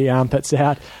the sweaty armpits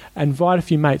out. Invite a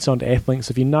few mates onto Athlinks.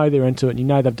 If you know they're into it and you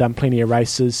know they've done plenty of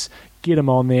races, get them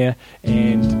on there.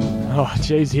 And,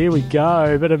 here we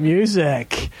go, a bit of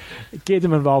music. Get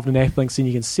them involved in Athlinks and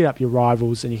you can set up your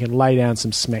rivals and you can lay down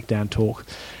some smackdown talk.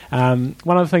 One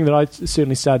other thing that I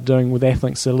certainly started doing with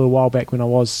Athlinks a little while back when I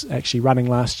was actually running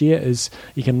last year is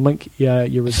you can link your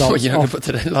results. Well, you're not going to put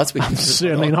that in last week. I'm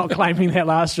certainly not claiming that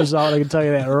last result. I can tell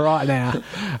you that right now.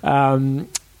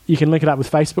 You can link it up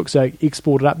with Facebook, so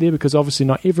export it up there because obviously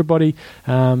not everybody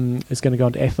is going to go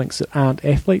into Athlinks that aren't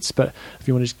athletes. But if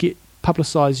you want to just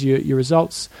publicise your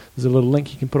results, there's a little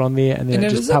link you can put on there, and then it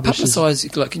just publishes.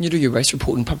 Publicise, like, can you do your race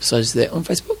report and publicise that on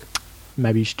Facebook?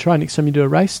 Maybe you should try next time you do a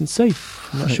race and see.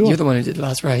 I'm not sure. You're the one who did the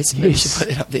last race. Maybe you should put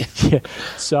it up there. Yeah.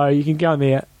 So you can go on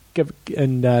there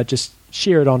just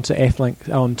share it onto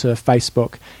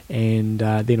Facebook, and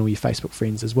then all your Facebook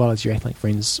friends as well as your Athlink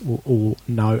friends will all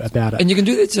know about it. And you can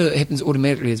do that so it happens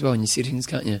automatically as well in your settings,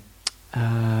 can't you?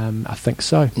 I think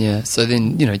so. Yeah, so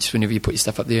then, just whenever you put your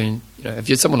stuff up there, and if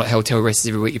you're someone like Hotel races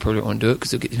every week, you probably won't do it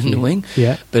because it'll get annoying.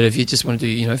 Yeah. But if you just want to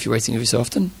do, if you're racing every so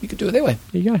often, you could do it that way.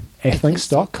 There you go.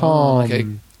 Athlinks.com. Okay.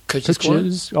 Coach's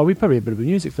Pictures. We probably have a bit of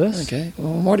music for this. Okay.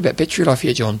 Well, I'm worried about battery life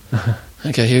here, John.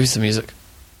 Okay, here's the music.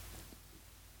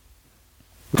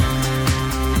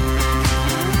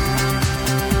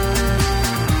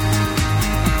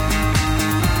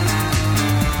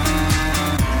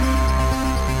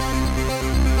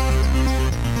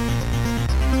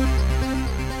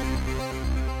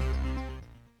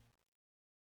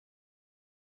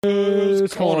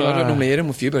 Corner. I don't normally add them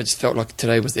with you, but I just felt like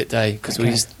today was that day because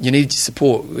you needed your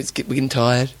support. We're getting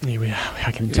tired. Yeah, we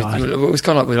are getting tired. It was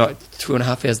kind of like we're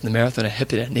 2.5 hours in the marathon. I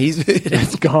hip at our knees.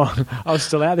 It's gone. I was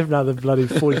still out there for another bloody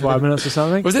 45 minutes or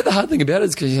something. Was that the hard thing about it?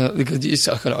 Is because you're just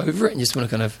kind of over it and you just want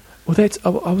to kind of.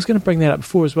 Well, I was going to bring that up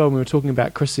before as well when we were talking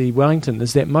about Chrissy Wellington.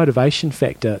 Is that motivation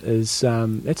factor is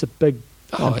that's a big.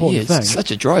 Important thing. Such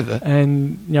a driver.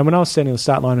 And when I was standing on the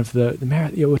start line of the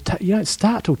marathon, you don't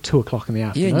start till 2 o'clock in the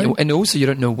afternoon. Yeah, and also you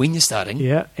don't know when you're starting.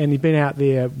 Yeah, and you've been out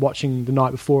there watching the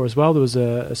night before as well. There was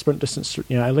a sprint distance,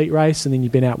 elite race, and then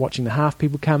you've been out watching the half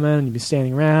people come in. And you've been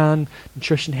standing around.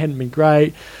 Nutrition hadn't been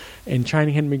great, and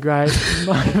training hadn't been great.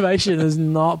 Motivation is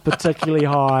not particularly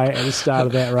high at the start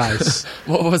of that race.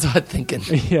 What was I thinking?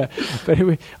 Yeah, but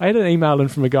I had an email in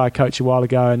from a guy coach a while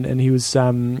ago, and he was.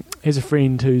 has a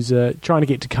friend who's trying to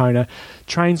get to Kona,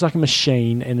 trains like a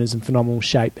machine and is in phenomenal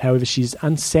shape. However, she's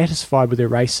unsatisfied with her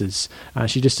races.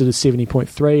 She just did a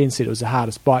 70.3 and said it was the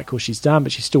hardest bike course she's done,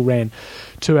 but she still ran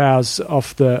 2 hours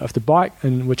off the bike,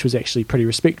 and which was actually pretty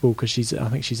respectable because she's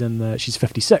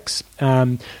 56.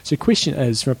 So the question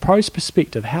is, from a pro's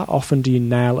perspective, how often do you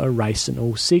nail a race in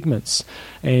all segments,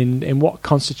 and what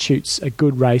constitutes a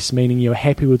good race, meaning you're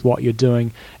happy with what you're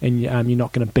doing and you're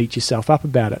not going to beat yourself up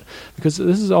about it? Because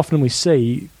this is often we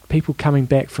see people coming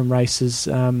back from races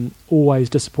always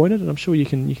disappointed, and I'm sure you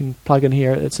can plug in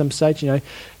here at some stage. They're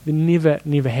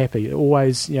never happy. They're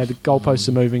always, the goalposts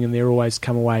are moving, and they're always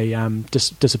come away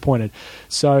disappointed.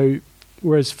 So,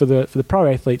 whereas for the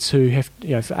pro athletes who have,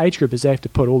 for age groupers, they have to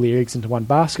put all their eggs into one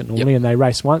basket normally, and they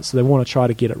race once, so they want to try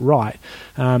to get it right.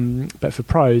 But for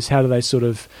pros, how do they sort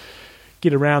of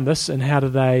get around this, and how do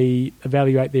they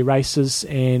evaluate their races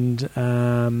and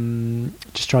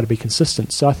just try to be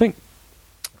consistent? So I think,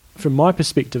 from my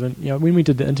perspective, and when we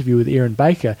did the interview with Erin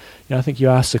Baker, I think you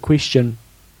asked the question,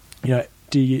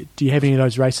 do you have any of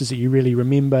those races that you really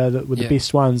remember that were the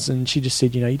best ones? And she just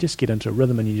said, you just get into a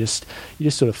rhythm and you're just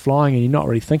sort of flying and you're not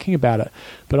really thinking about it.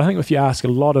 But I think if you ask a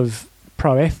lot of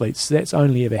pro athletes, that's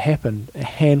only ever happened a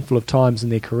handful of times in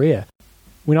their career.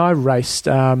 When I raced,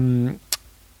 I'd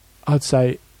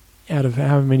say out of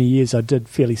how many years I did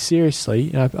fairly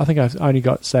seriously, I think I've only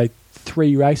got, say,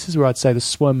 3 races where I'd say the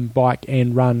swim, bike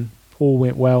and run all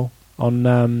went well on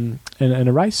in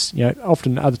a race.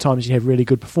 Often other times you have really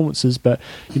good performances, but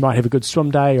you might have a good swim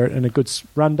day and a good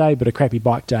run day, but a crappy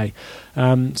bike day. So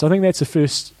I think that's the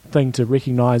first thing to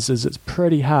recognise, is it's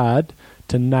pretty hard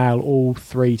to nail all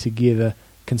 3 together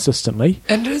consistently.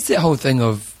 And it's that whole thing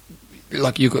of,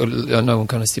 like, I know I'm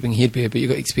kind of stepping ahead here, but you've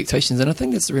got expectations, and I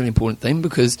think that's a really important thing,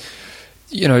 because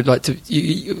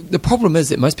the problem is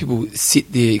that most people set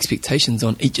their expectations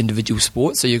on each individual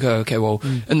sport. So you go, okay, well,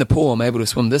 in the pool I'm able to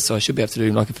swim this, so I should be able to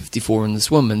do like a 54 in the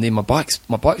swim, and then my bike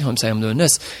time say I'm doing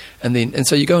this, and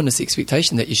so you go in this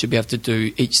expectation that you should be able to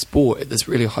do each sport at this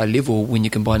really high level when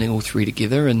you're combining all 3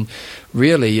 together, and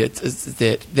really it's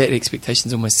that expectation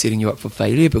is almost setting you up for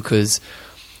failure, because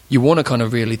you want to kind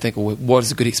of really think, well, what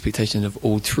is a good expectation of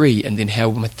all 3, and then how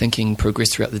will my thinking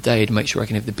progress throughout the day to make sure I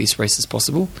can have the best races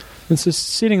possible. And so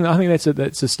I think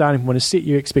that's a starting point, is set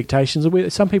your expectations.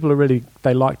 Some people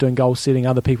they like doing goal setting,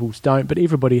 other people don't, but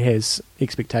everybody has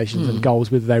expectations and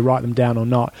goals, whether they write them down or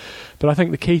not. But I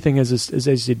think the key thing is as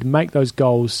you said, to make those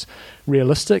goals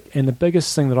realistic. And the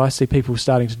biggest thing that I see people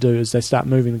starting to do is they start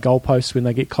moving the goalposts when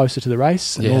they get closer to the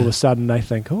race, and all of a sudden they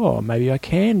think, oh, maybe I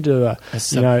can do a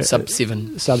sub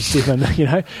 7. So I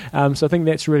think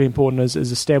that's really important, is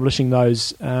establishing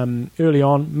those early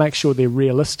on. Make sure they're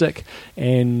realistic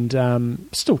and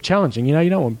still challenging. You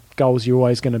don't want goals you're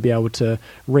always going to be able to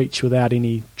reach without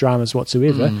any dramas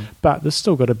whatsoever, but there's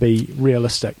still got to be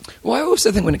realistic. Well, I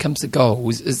also think when it comes to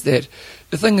goals is that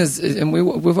the thing is, and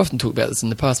we've often talked about this in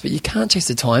the past, but you can't chase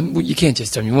the time. Well, you can chase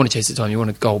the time. You want to chase the time. You want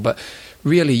a goal, but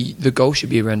really the goal should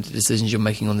be around the decisions you're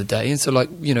making on the day. And so,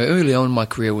 early on in my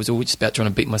career was always just about trying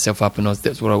to beat myself up, and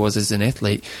that's what I was as an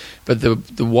athlete. But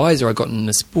the wiser I got in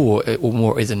the sport, or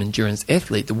more as an endurance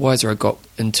athlete, the wiser I got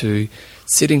into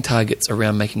setting targets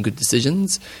around making good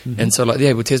decisions. And so, like the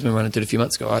Abel Tasman run I did a few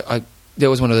months ago, that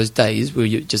was one of those days where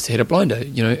you just had a blinder.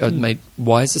 I'd made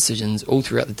wise decisions all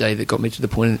throughout the day that got me to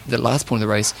the last point of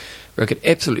the race where I could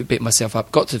absolutely beat myself up,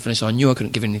 got to the finish line, knew I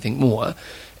couldn't give anything more.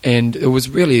 And it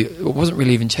wasn't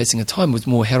really even chasing a time. It was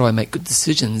more, how do I make good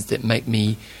decisions that make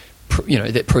me,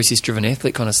 that process-driven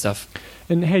athlete kind of stuff.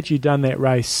 And had you done that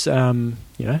race, a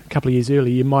couple of years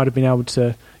earlier, you might have been able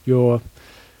to, your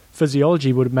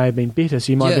physiology may have been better,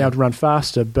 so you might be able to run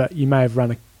faster, but you may have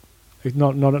run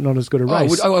not as good a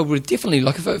race. I would have definitely,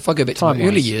 if I go back to my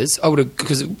early years, I would have,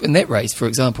 because in that race, for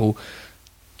example,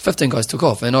 15 guys took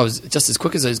off, and I was just as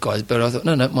quick as those guys, but I thought,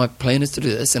 no, my plan is to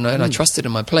do this, and I trusted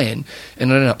in my plan,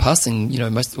 and I ended up passing,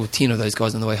 most or 10 of those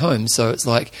guys on the way home. So it's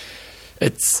like,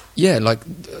 that's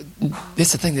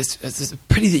the thing. It's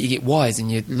pretty that you get wise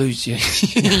and you lose your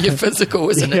physical,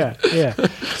 isn't it? Yeah.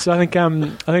 So I think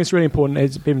it's really important,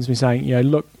 as Bevan's been saying,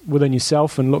 look within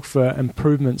yourself and look for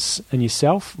improvements in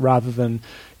yourself rather than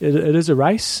it is a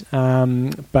race.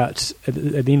 But at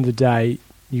the end of the day,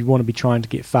 you want to be trying to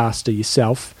get faster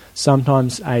yourself.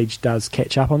 Sometimes age does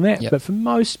catch up on that, but for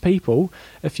most people,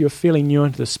 if you're fairly new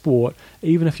into the sport,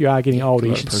 even if you are getting older,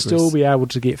 you should still be able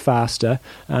to get faster.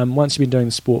 Once you've been doing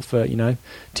the sport for 10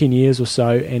 years or so,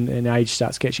 and age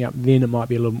starts catching up, then it might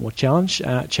be a little more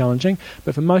challenging.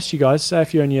 But for most of you guys, say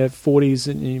if you're in your 40s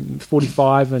and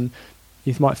 45 and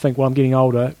you might think, well, I'm getting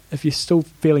older, if you're still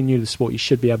fairly new to the sport, you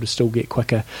should be able to still get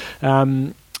quicker.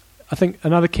 I think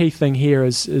another key thing here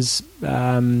is what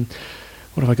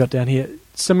have I got down here?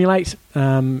 Simulate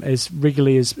as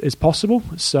regularly as possible.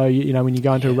 So when you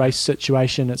go into a race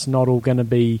situation, it's not all going to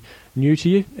be new to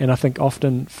you. And I think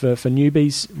often for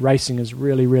newbies, racing is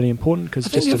really, really important. Because I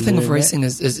think the other thing of racing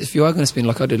is if you are going to spend,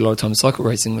 like I did a lot of time cycle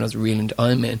racing when I was really into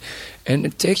Ironman,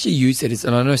 and to actually use that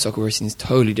and I know cycle racing is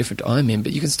totally different to Ironman,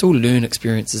 but you can still learn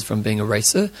experiences from being a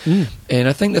racer. And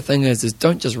I think the thing is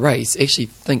don't just race, actually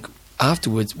think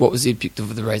afterwards, what was the objective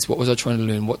of the race? What was I trying to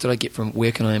learn? What did I get from it?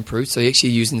 Where can I improve? So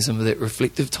actually using some of that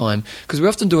reflective time, because we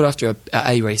often do it after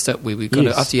a race, don't we?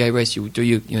 After your A race, you do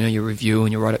your review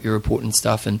and you write up your report and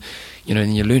stuff, and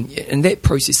and you learn. And that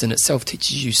process in itself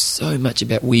teaches you so much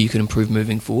about where you can improve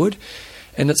moving forward.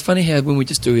 And it's funny how when we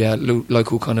just do our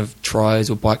local kind of tries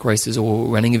or bike races or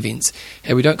running events,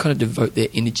 how we don't kind of devote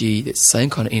that energy, that same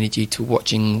kind of energy, to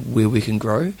watching where we can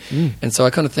grow. And so I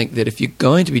kind of think that if you're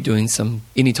going to be doing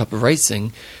any type of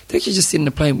racing, to actually just sit in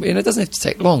a plane, and it doesn't have to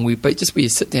take long, but just where you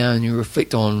sit down and you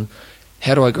reflect on,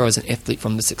 how do I grow as an athlete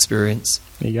from this experience?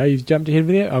 There you go, you've jumped ahead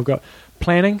with it. I've got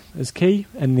planning is key,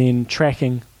 and then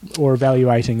tracking or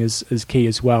evaluating is key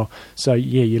as well. So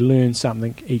you learn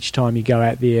something each time you go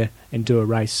out there and do a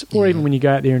race, or even when you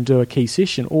go out there and do a key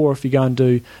session, or if you go and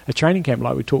do a training camp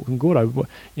like we talked in Gordo,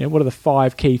 what are the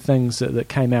 5 key things that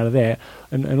came out of that,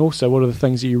 and also what are the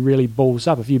things that you really balls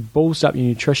up. If you balls up your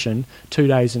nutrition 2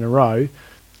 days in a row,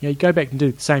 you go back and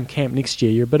do the same camp next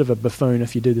year, you're a bit of a buffoon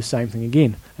if you do the same thing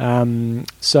again. And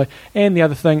the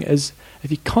other thing is,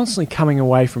 if you're constantly coming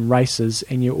away from races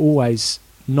and you're always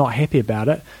not happy about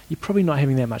it, you're probably not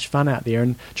having that much fun out there.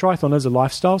 And triathlon is a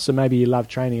lifestyle, so maybe you love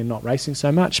training and not racing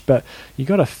so much, but you've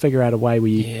got to figure out a way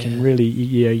where you can really,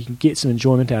 you can get some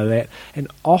enjoyment out of that. And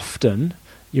often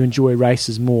you enjoy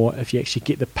races more if you actually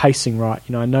get the pacing right.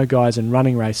 I know guys in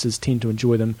running races tend to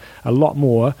enjoy them a lot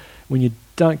more when you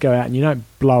don't go out and you don't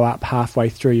blow up halfway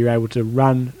through. You're able to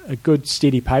run a good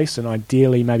steady pace and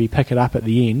ideally maybe pick it up at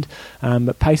the end.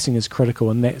 But pacing is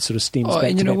critical, and that sort of stems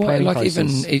back to that planning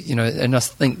process. And I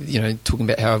think, talking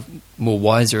about how more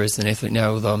wiser as an athlete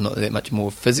now, although I'm not that much more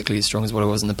physically as strong as what I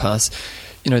was in the past,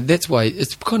 that's why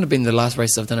it's kind of been the last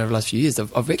race I've done over the last few years.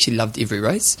 I've actually loved every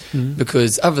race,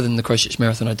 because other than the Christchurch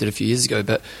Marathon I did a few years ago,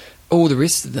 but all the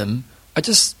rest of them, I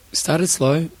just started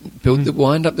slow,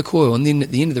 wind up the coil, and then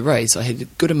at the end of the race I had a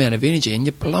good amount of energy, and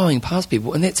you're blowing past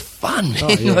people, and that's fun,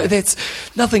 man. That's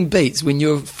nothing beats when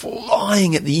you're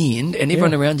flying at the end and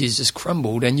everyone around you is just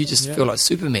crumbled and you just feel like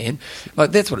Superman.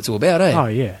 Like, that's what it's all about, eh? Oh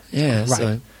yeah, yeah.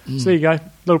 So there you go,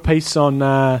 little piece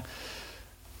on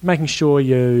making sure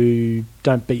you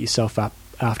don't beat yourself up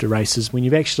after races when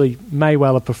you've actually may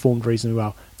well have performed reasonably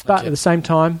well, but at the same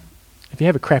time, if you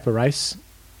have a crapper race,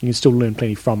 you can still learn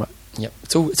plenty from it. Yep.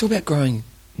 It's all about growing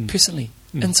personally,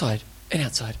 inside and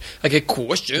outside. Okay,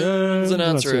 questions and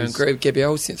answers. And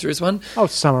Gabrielle sent through us one. I'll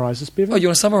summarise this, Bevan. Oh, you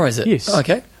want to summarise it? Yes. Oh,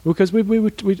 okay. Well, because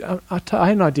I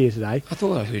had an idea today. I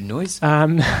thought I heard noise.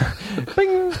 Bing!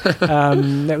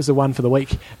 That was the one for the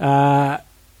week.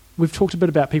 We've talked a bit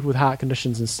about people with heart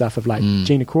conditions and stuff of late.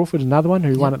 Gina Crawford, another one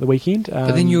who won at the weekend.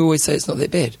 But then you always say it's not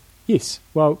that bad. Yes.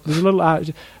 Well, there's a little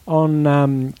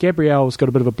on Gabrielle's got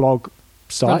a bit of a blog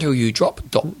site. Until you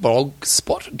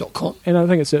drop.blogspot.com. And I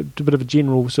think it's a bit of a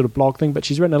general sort of blog thing, but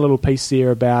she's written a little piece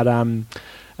there about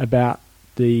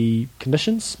the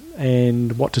conditions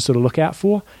and what to sort of look out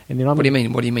for. And then what do you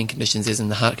mean? What do you mean conditions? As in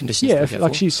the heart conditions? Yeah,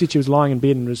 like she said, she was lying in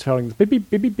bed and was feeling beep beep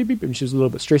beep beep beep beep, and she was a little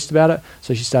bit stressed about it.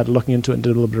 So she started looking into it and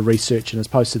did a little bit of research and has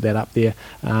posted that up there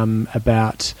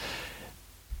about.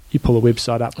 You pull the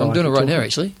website up. I'm doing it right now,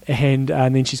 actually. And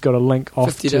then she's got a link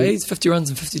off 50 days, 50 runs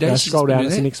in 50 days. Scroll down,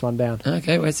 it's the next one down.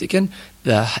 Okay, wait a second.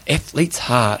 The athlete's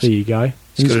heart. There you go.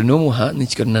 She's got a normal heart, and then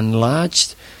she's got an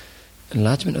enlargement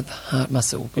of the heart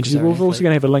muscle. And we're also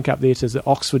going to have a link up there to the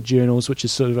Oxford Journals, which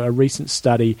is sort of a recent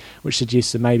study which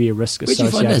suggests there may be a risk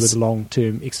associated with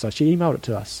long-term exercise. She emailed it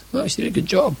to us. Well, she did a good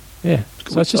job. Yeah.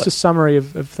 So it's just a summary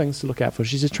of things to look out for.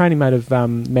 She's a training mate of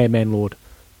Madman Lord.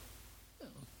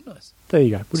 Nice. There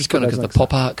you go. We'll just kind of got the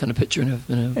pop art kind of picture in her.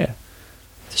 Yeah.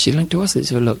 Does she link to us? Let's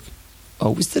have a look.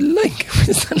 Oh, where's the link?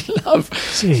 Where's the love?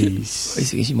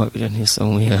 Jeez. She might be down here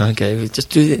somewhere. Okay, just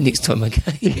do that next time,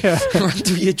 okay? Yeah. Run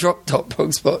to your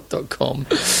drop.blogspot.com.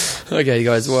 Okay, you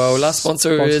guys. Well, last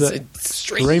sponsor is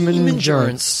Extreme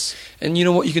Endurance. And you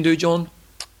know what you can do, John?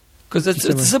 Because it's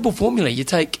a simple formula. You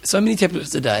take so many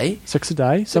tablets a day. 6 a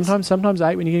day. Sometimes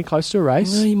 8 when you're getting close to a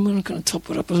race. Well, you want to kind of top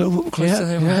it up a little bit close to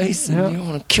the race. And you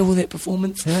want to kill that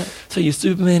performance. Yeah. So you're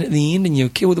Superman at the end and you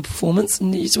kill the performance.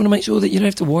 And you just want to make sure that you don't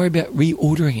have to worry about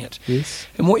reordering it. Yes.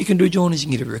 And what you can do, John, is you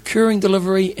can get a recurring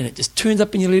delivery and it just turns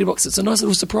up in your letterbox. It's a nice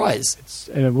little surprise.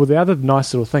 Well, the other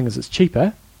nice little thing is it's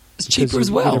cheaper It's cheaper as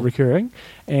You well. get a recurring,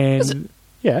 and Is it?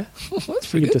 yeah, Well, that's you pretty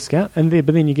get a good. discount, but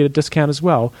then you get a discount as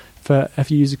well for if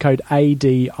you use the code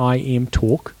ADIM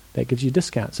Talk. That gives you a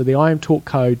discount. So the IM Talk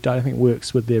code, I think,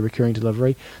 works with their recurring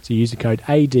delivery. So you use the code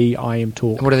ADIM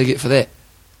Talk. And what do they get for that?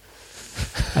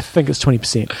 I think it's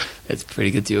 20%. That's a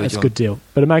pretty good deal, That's a John. good deal,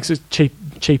 but it makes it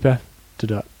cheaper to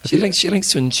do it. She links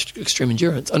to Extreme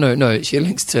Endurance. Oh, no, she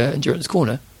links to Endurance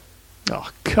Corner. Oh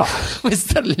God, Where's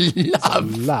the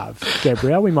love? love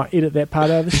Gabrielle. We might edit that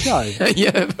part out of the show.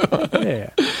 Yeah. Yeah.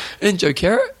 And Joe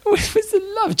Carrot. Where's the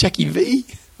love? Jackie V.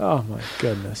 Oh my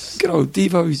goodness. Good old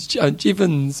Devo's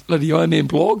Jevons bloody Ironman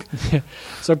blog.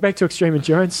 So back to Extreme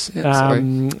Endurance. Yeah, sorry.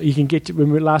 You can get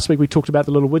last week we talked about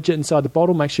the little widget inside the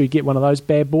bottle. Make sure you get one of those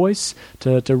bad boys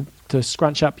to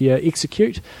scrunch up your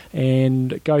Execute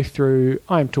and go through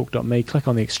imtalk.me. Click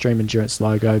on the Extreme Endurance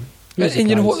logo. Here's the And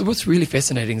you know codes. what's really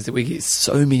fascinating is that we get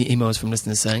so many emails from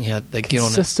listeners saying how they get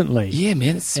on it. Consistently. Yeah,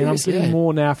 man, it's And I'm serious. getting yeah.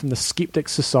 more now from the Skeptic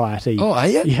Society. Oh, are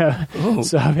you? Yeah. Oh.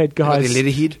 So I've had Got guys. their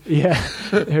letterhead. Yeah,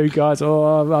 who guys?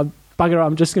 Bugger,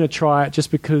 I'm just going to try it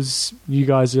just because you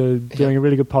guys are doing a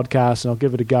really good podcast, and I'll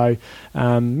give it a go.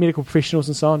 Medical professionals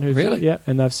and so on. Really? Yeah,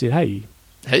 and they've said, hey,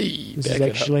 Hey, this back is it up.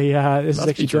 actually Must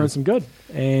be true. doing some good.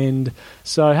 And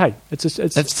so, hey, it's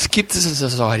If Skepticism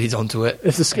Society's onto it,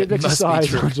 if the Skeptic it must be Society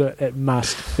true. onto it, it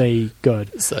must be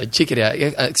good. So check it out.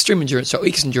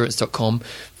 Extremeendurance.com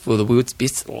for the world's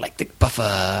best lactic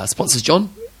buffer. Sponsors,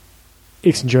 John.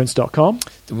 Xendurance.com,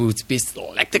 The world's best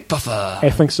lactic buffer.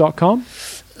 Athlinks.com,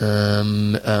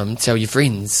 Tell your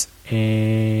friends.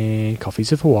 and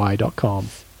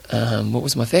coffeesofhawaii.com. What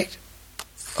was my fact?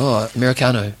 Oh,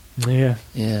 Americano. Yeah,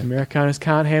 Yeah. Americaners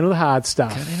can't handle the hard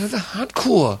stuff. Can't handle the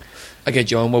hardcore. Okay,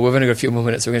 John, well, we've only got a few more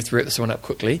minutes, so we're going to have to wrap this one up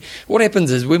quickly. What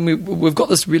happens is when we've got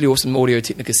this really awesome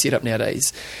Audio-Technica setup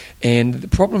nowadays, and the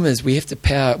problem is we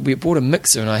bought a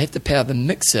mixer, and I have to power the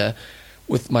mixer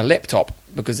with my laptop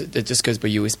because it just goes by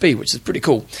USB, which is pretty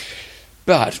cool.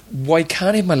 But I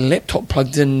can't have my laptop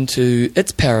plugged into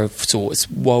its power source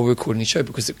while recording a show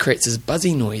because it creates this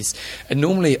buzzing noise. And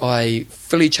normally I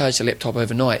fully charge the laptop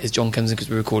overnight as John comes in because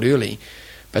we record early.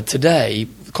 But today,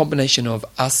 the combination of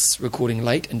us recording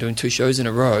late and doing 2 shows in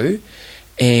a row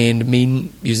and me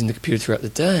using the computer throughout the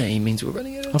day means we're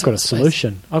running out of I've got a space.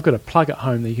 solution. I've got a plug at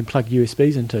home that you can plug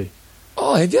USBs into.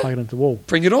 Oh, have you? Plug it into the wall.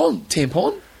 Bring it on,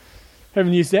 tampon.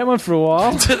 Haven't used that one for a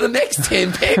while. To the next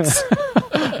 10 packs.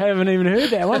 Haven't even heard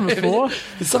that one before.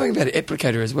 There's something about an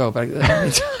applicator as well, but I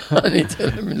need to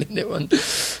learn that one.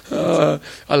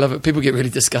 I love it. People get really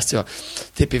disgusted.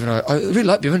 That Bevan, I really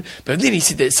like Bevan, but then he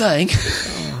said that saying.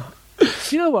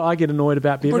 Do you know what I get annoyed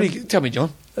about, Bevan? Tell me,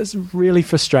 John. This really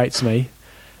frustrates me.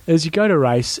 Is you go to a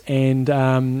race and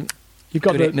you've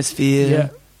got Good atmosphere. Yeah,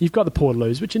 you've got the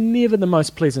portaloos, which are never the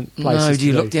most pleasant places. No, do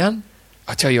you to look down?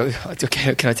 I tell you,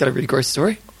 can I tell a really gross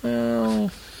story?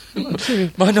 Well,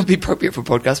 Might not be appropriate for a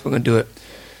podcast, but I'm going to do it.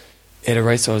 At a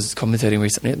race I was commentating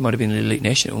recently, it might have been the Elite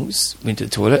Nationals, went to the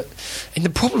toilet. And the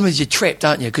problem is you're trapped,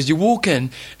 aren't you? Because you walk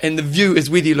in and the view is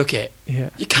whether you look at.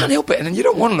 yeah. You can't help it, and you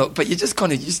don't want to look, but you just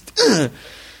kind of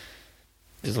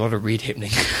There's a lot of red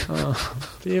happening.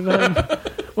 Bevan.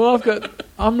 Well,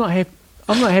 I'm not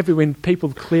happy when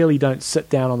people clearly don't sit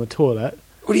down on the toilet.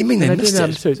 What do you mean they And they do missed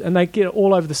number it? twos, and they get it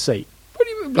all over the seat. What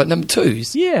do you mean, like number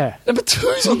 2s? Yeah. Number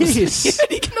 2s on the Yes. seat? How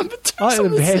do you get number 2s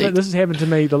on the seat? This has happened to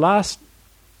me the last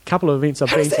couple of events I've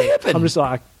How been does to. that happen? I'm just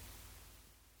like,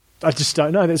 I just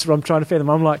don't know. That's what I'm trying to fathom.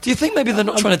 I'm like, Do you think maybe they're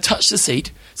not trying to touch the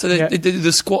seat, so they do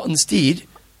the squat instead?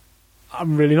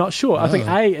 I'm really not sure. I think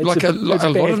it's like a lot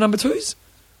bad, of number 2s?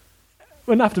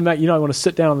 enough to make you don't want to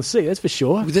sit down on the seat. That's for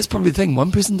sure. Well, that's probably the thing.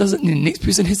 One person does it, and the next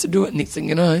person has to do it. Next thing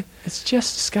you know, It's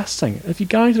just disgusting. If you're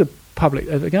going to the public,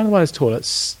 if you're going to one of those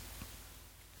toilets,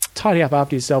 tidy up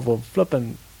after yourself or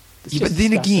flipping. yeah, but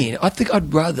then again, I think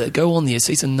I'd rather go on there,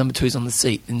 see some number 2s on the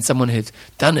seat, than someone who's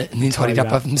done it and then tidied up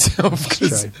after themselves. That's true.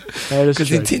 That is Because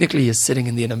true. then technically you're sitting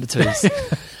in their number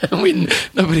 2s, and when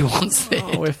nobody wants that.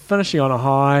 Oh, we're finishing on a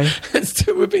high.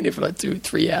 We've been here for like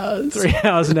 2-3 hours. 3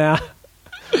 hours now.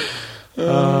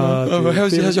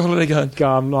 How's your holiday going?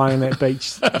 God, I'm lying on that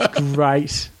beach. It's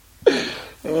great.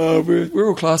 We're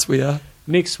all class, we are.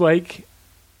 Next week.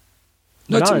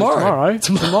 No, tomorrow.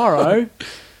 Tomorrow.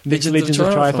 Legends of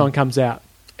Triathlon comes out.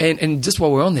 And just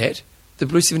while we're on that, the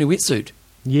Blue 70 wetsuit.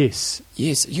 Yes.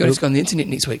 Yes, you're going to go on the internet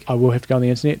next week. I will have to go on the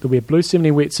internet. There'll be a Blue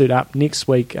 70 wetsuit up next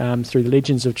week through the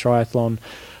Legends of Triathlon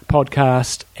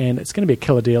podcast, and it's going to be a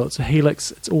killer deal. It's a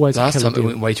Helix. It's always Last a killer time it deal.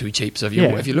 went way too cheap, so if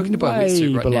Yeah, you're looking to buy a way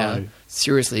wetsuit right below. now,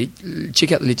 seriously,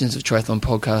 check out the Legends of Triathlon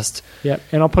podcast. Yep,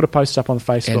 and I'll put a post up on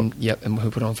Facebook. And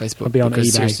we'll put it on Facebook. It'll be on because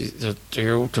eBay. seriously, it's a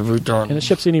deal to be done. And it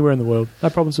ships anywhere in the world. No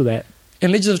problems with that.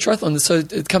 And Legends of Triathlon, so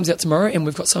it comes out tomorrow, and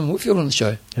we've got Simon Whitfield on the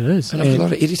show. It is. And I've got a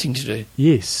lot of editing to do.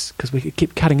 Yes, because we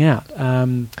kept cutting out.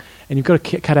 And you've got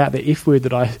to cut out the F word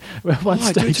that I... At one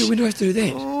stage, when do I have to do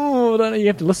that? Oh, I don't know. You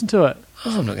have to listen to it.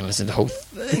 Oh, I'm not going to listen to the whole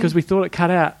thing. Because we thought it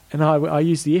cut out, and I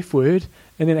used the F word,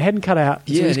 and then it hadn't cut out,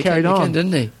 so he just carried on.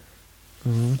 Didn't he?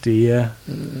 Oh, dear.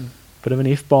 Bit of an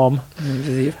F-bomb.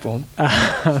 The F-bomb.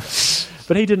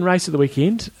 But he didn't race at the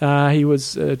weekend. He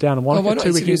was down in Wanaka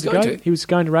 2 weekends ago. He was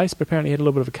going to race, but apparently he had a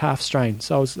little bit of a calf strain.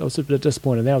 So I was a bit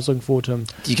disappointed there. I was looking forward to him.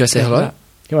 Did you go say hello?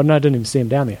 No, I didn't even see him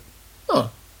down there.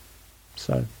 Oh.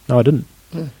 So, no, I didn't.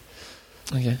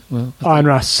 Okay, well. Iron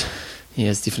Russ. Yeah,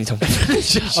 it's definitely time to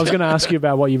finish. I was going to ask you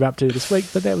about what you've up to this week,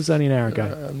 but that was only an hour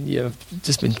ago. Yeah, I've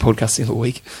just been podcasting all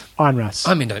week. Iron Russ.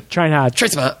 I mean, don't. Train hard. Train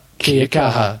smart. Kia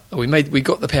kaha. We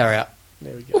got the power out.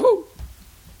 There we go.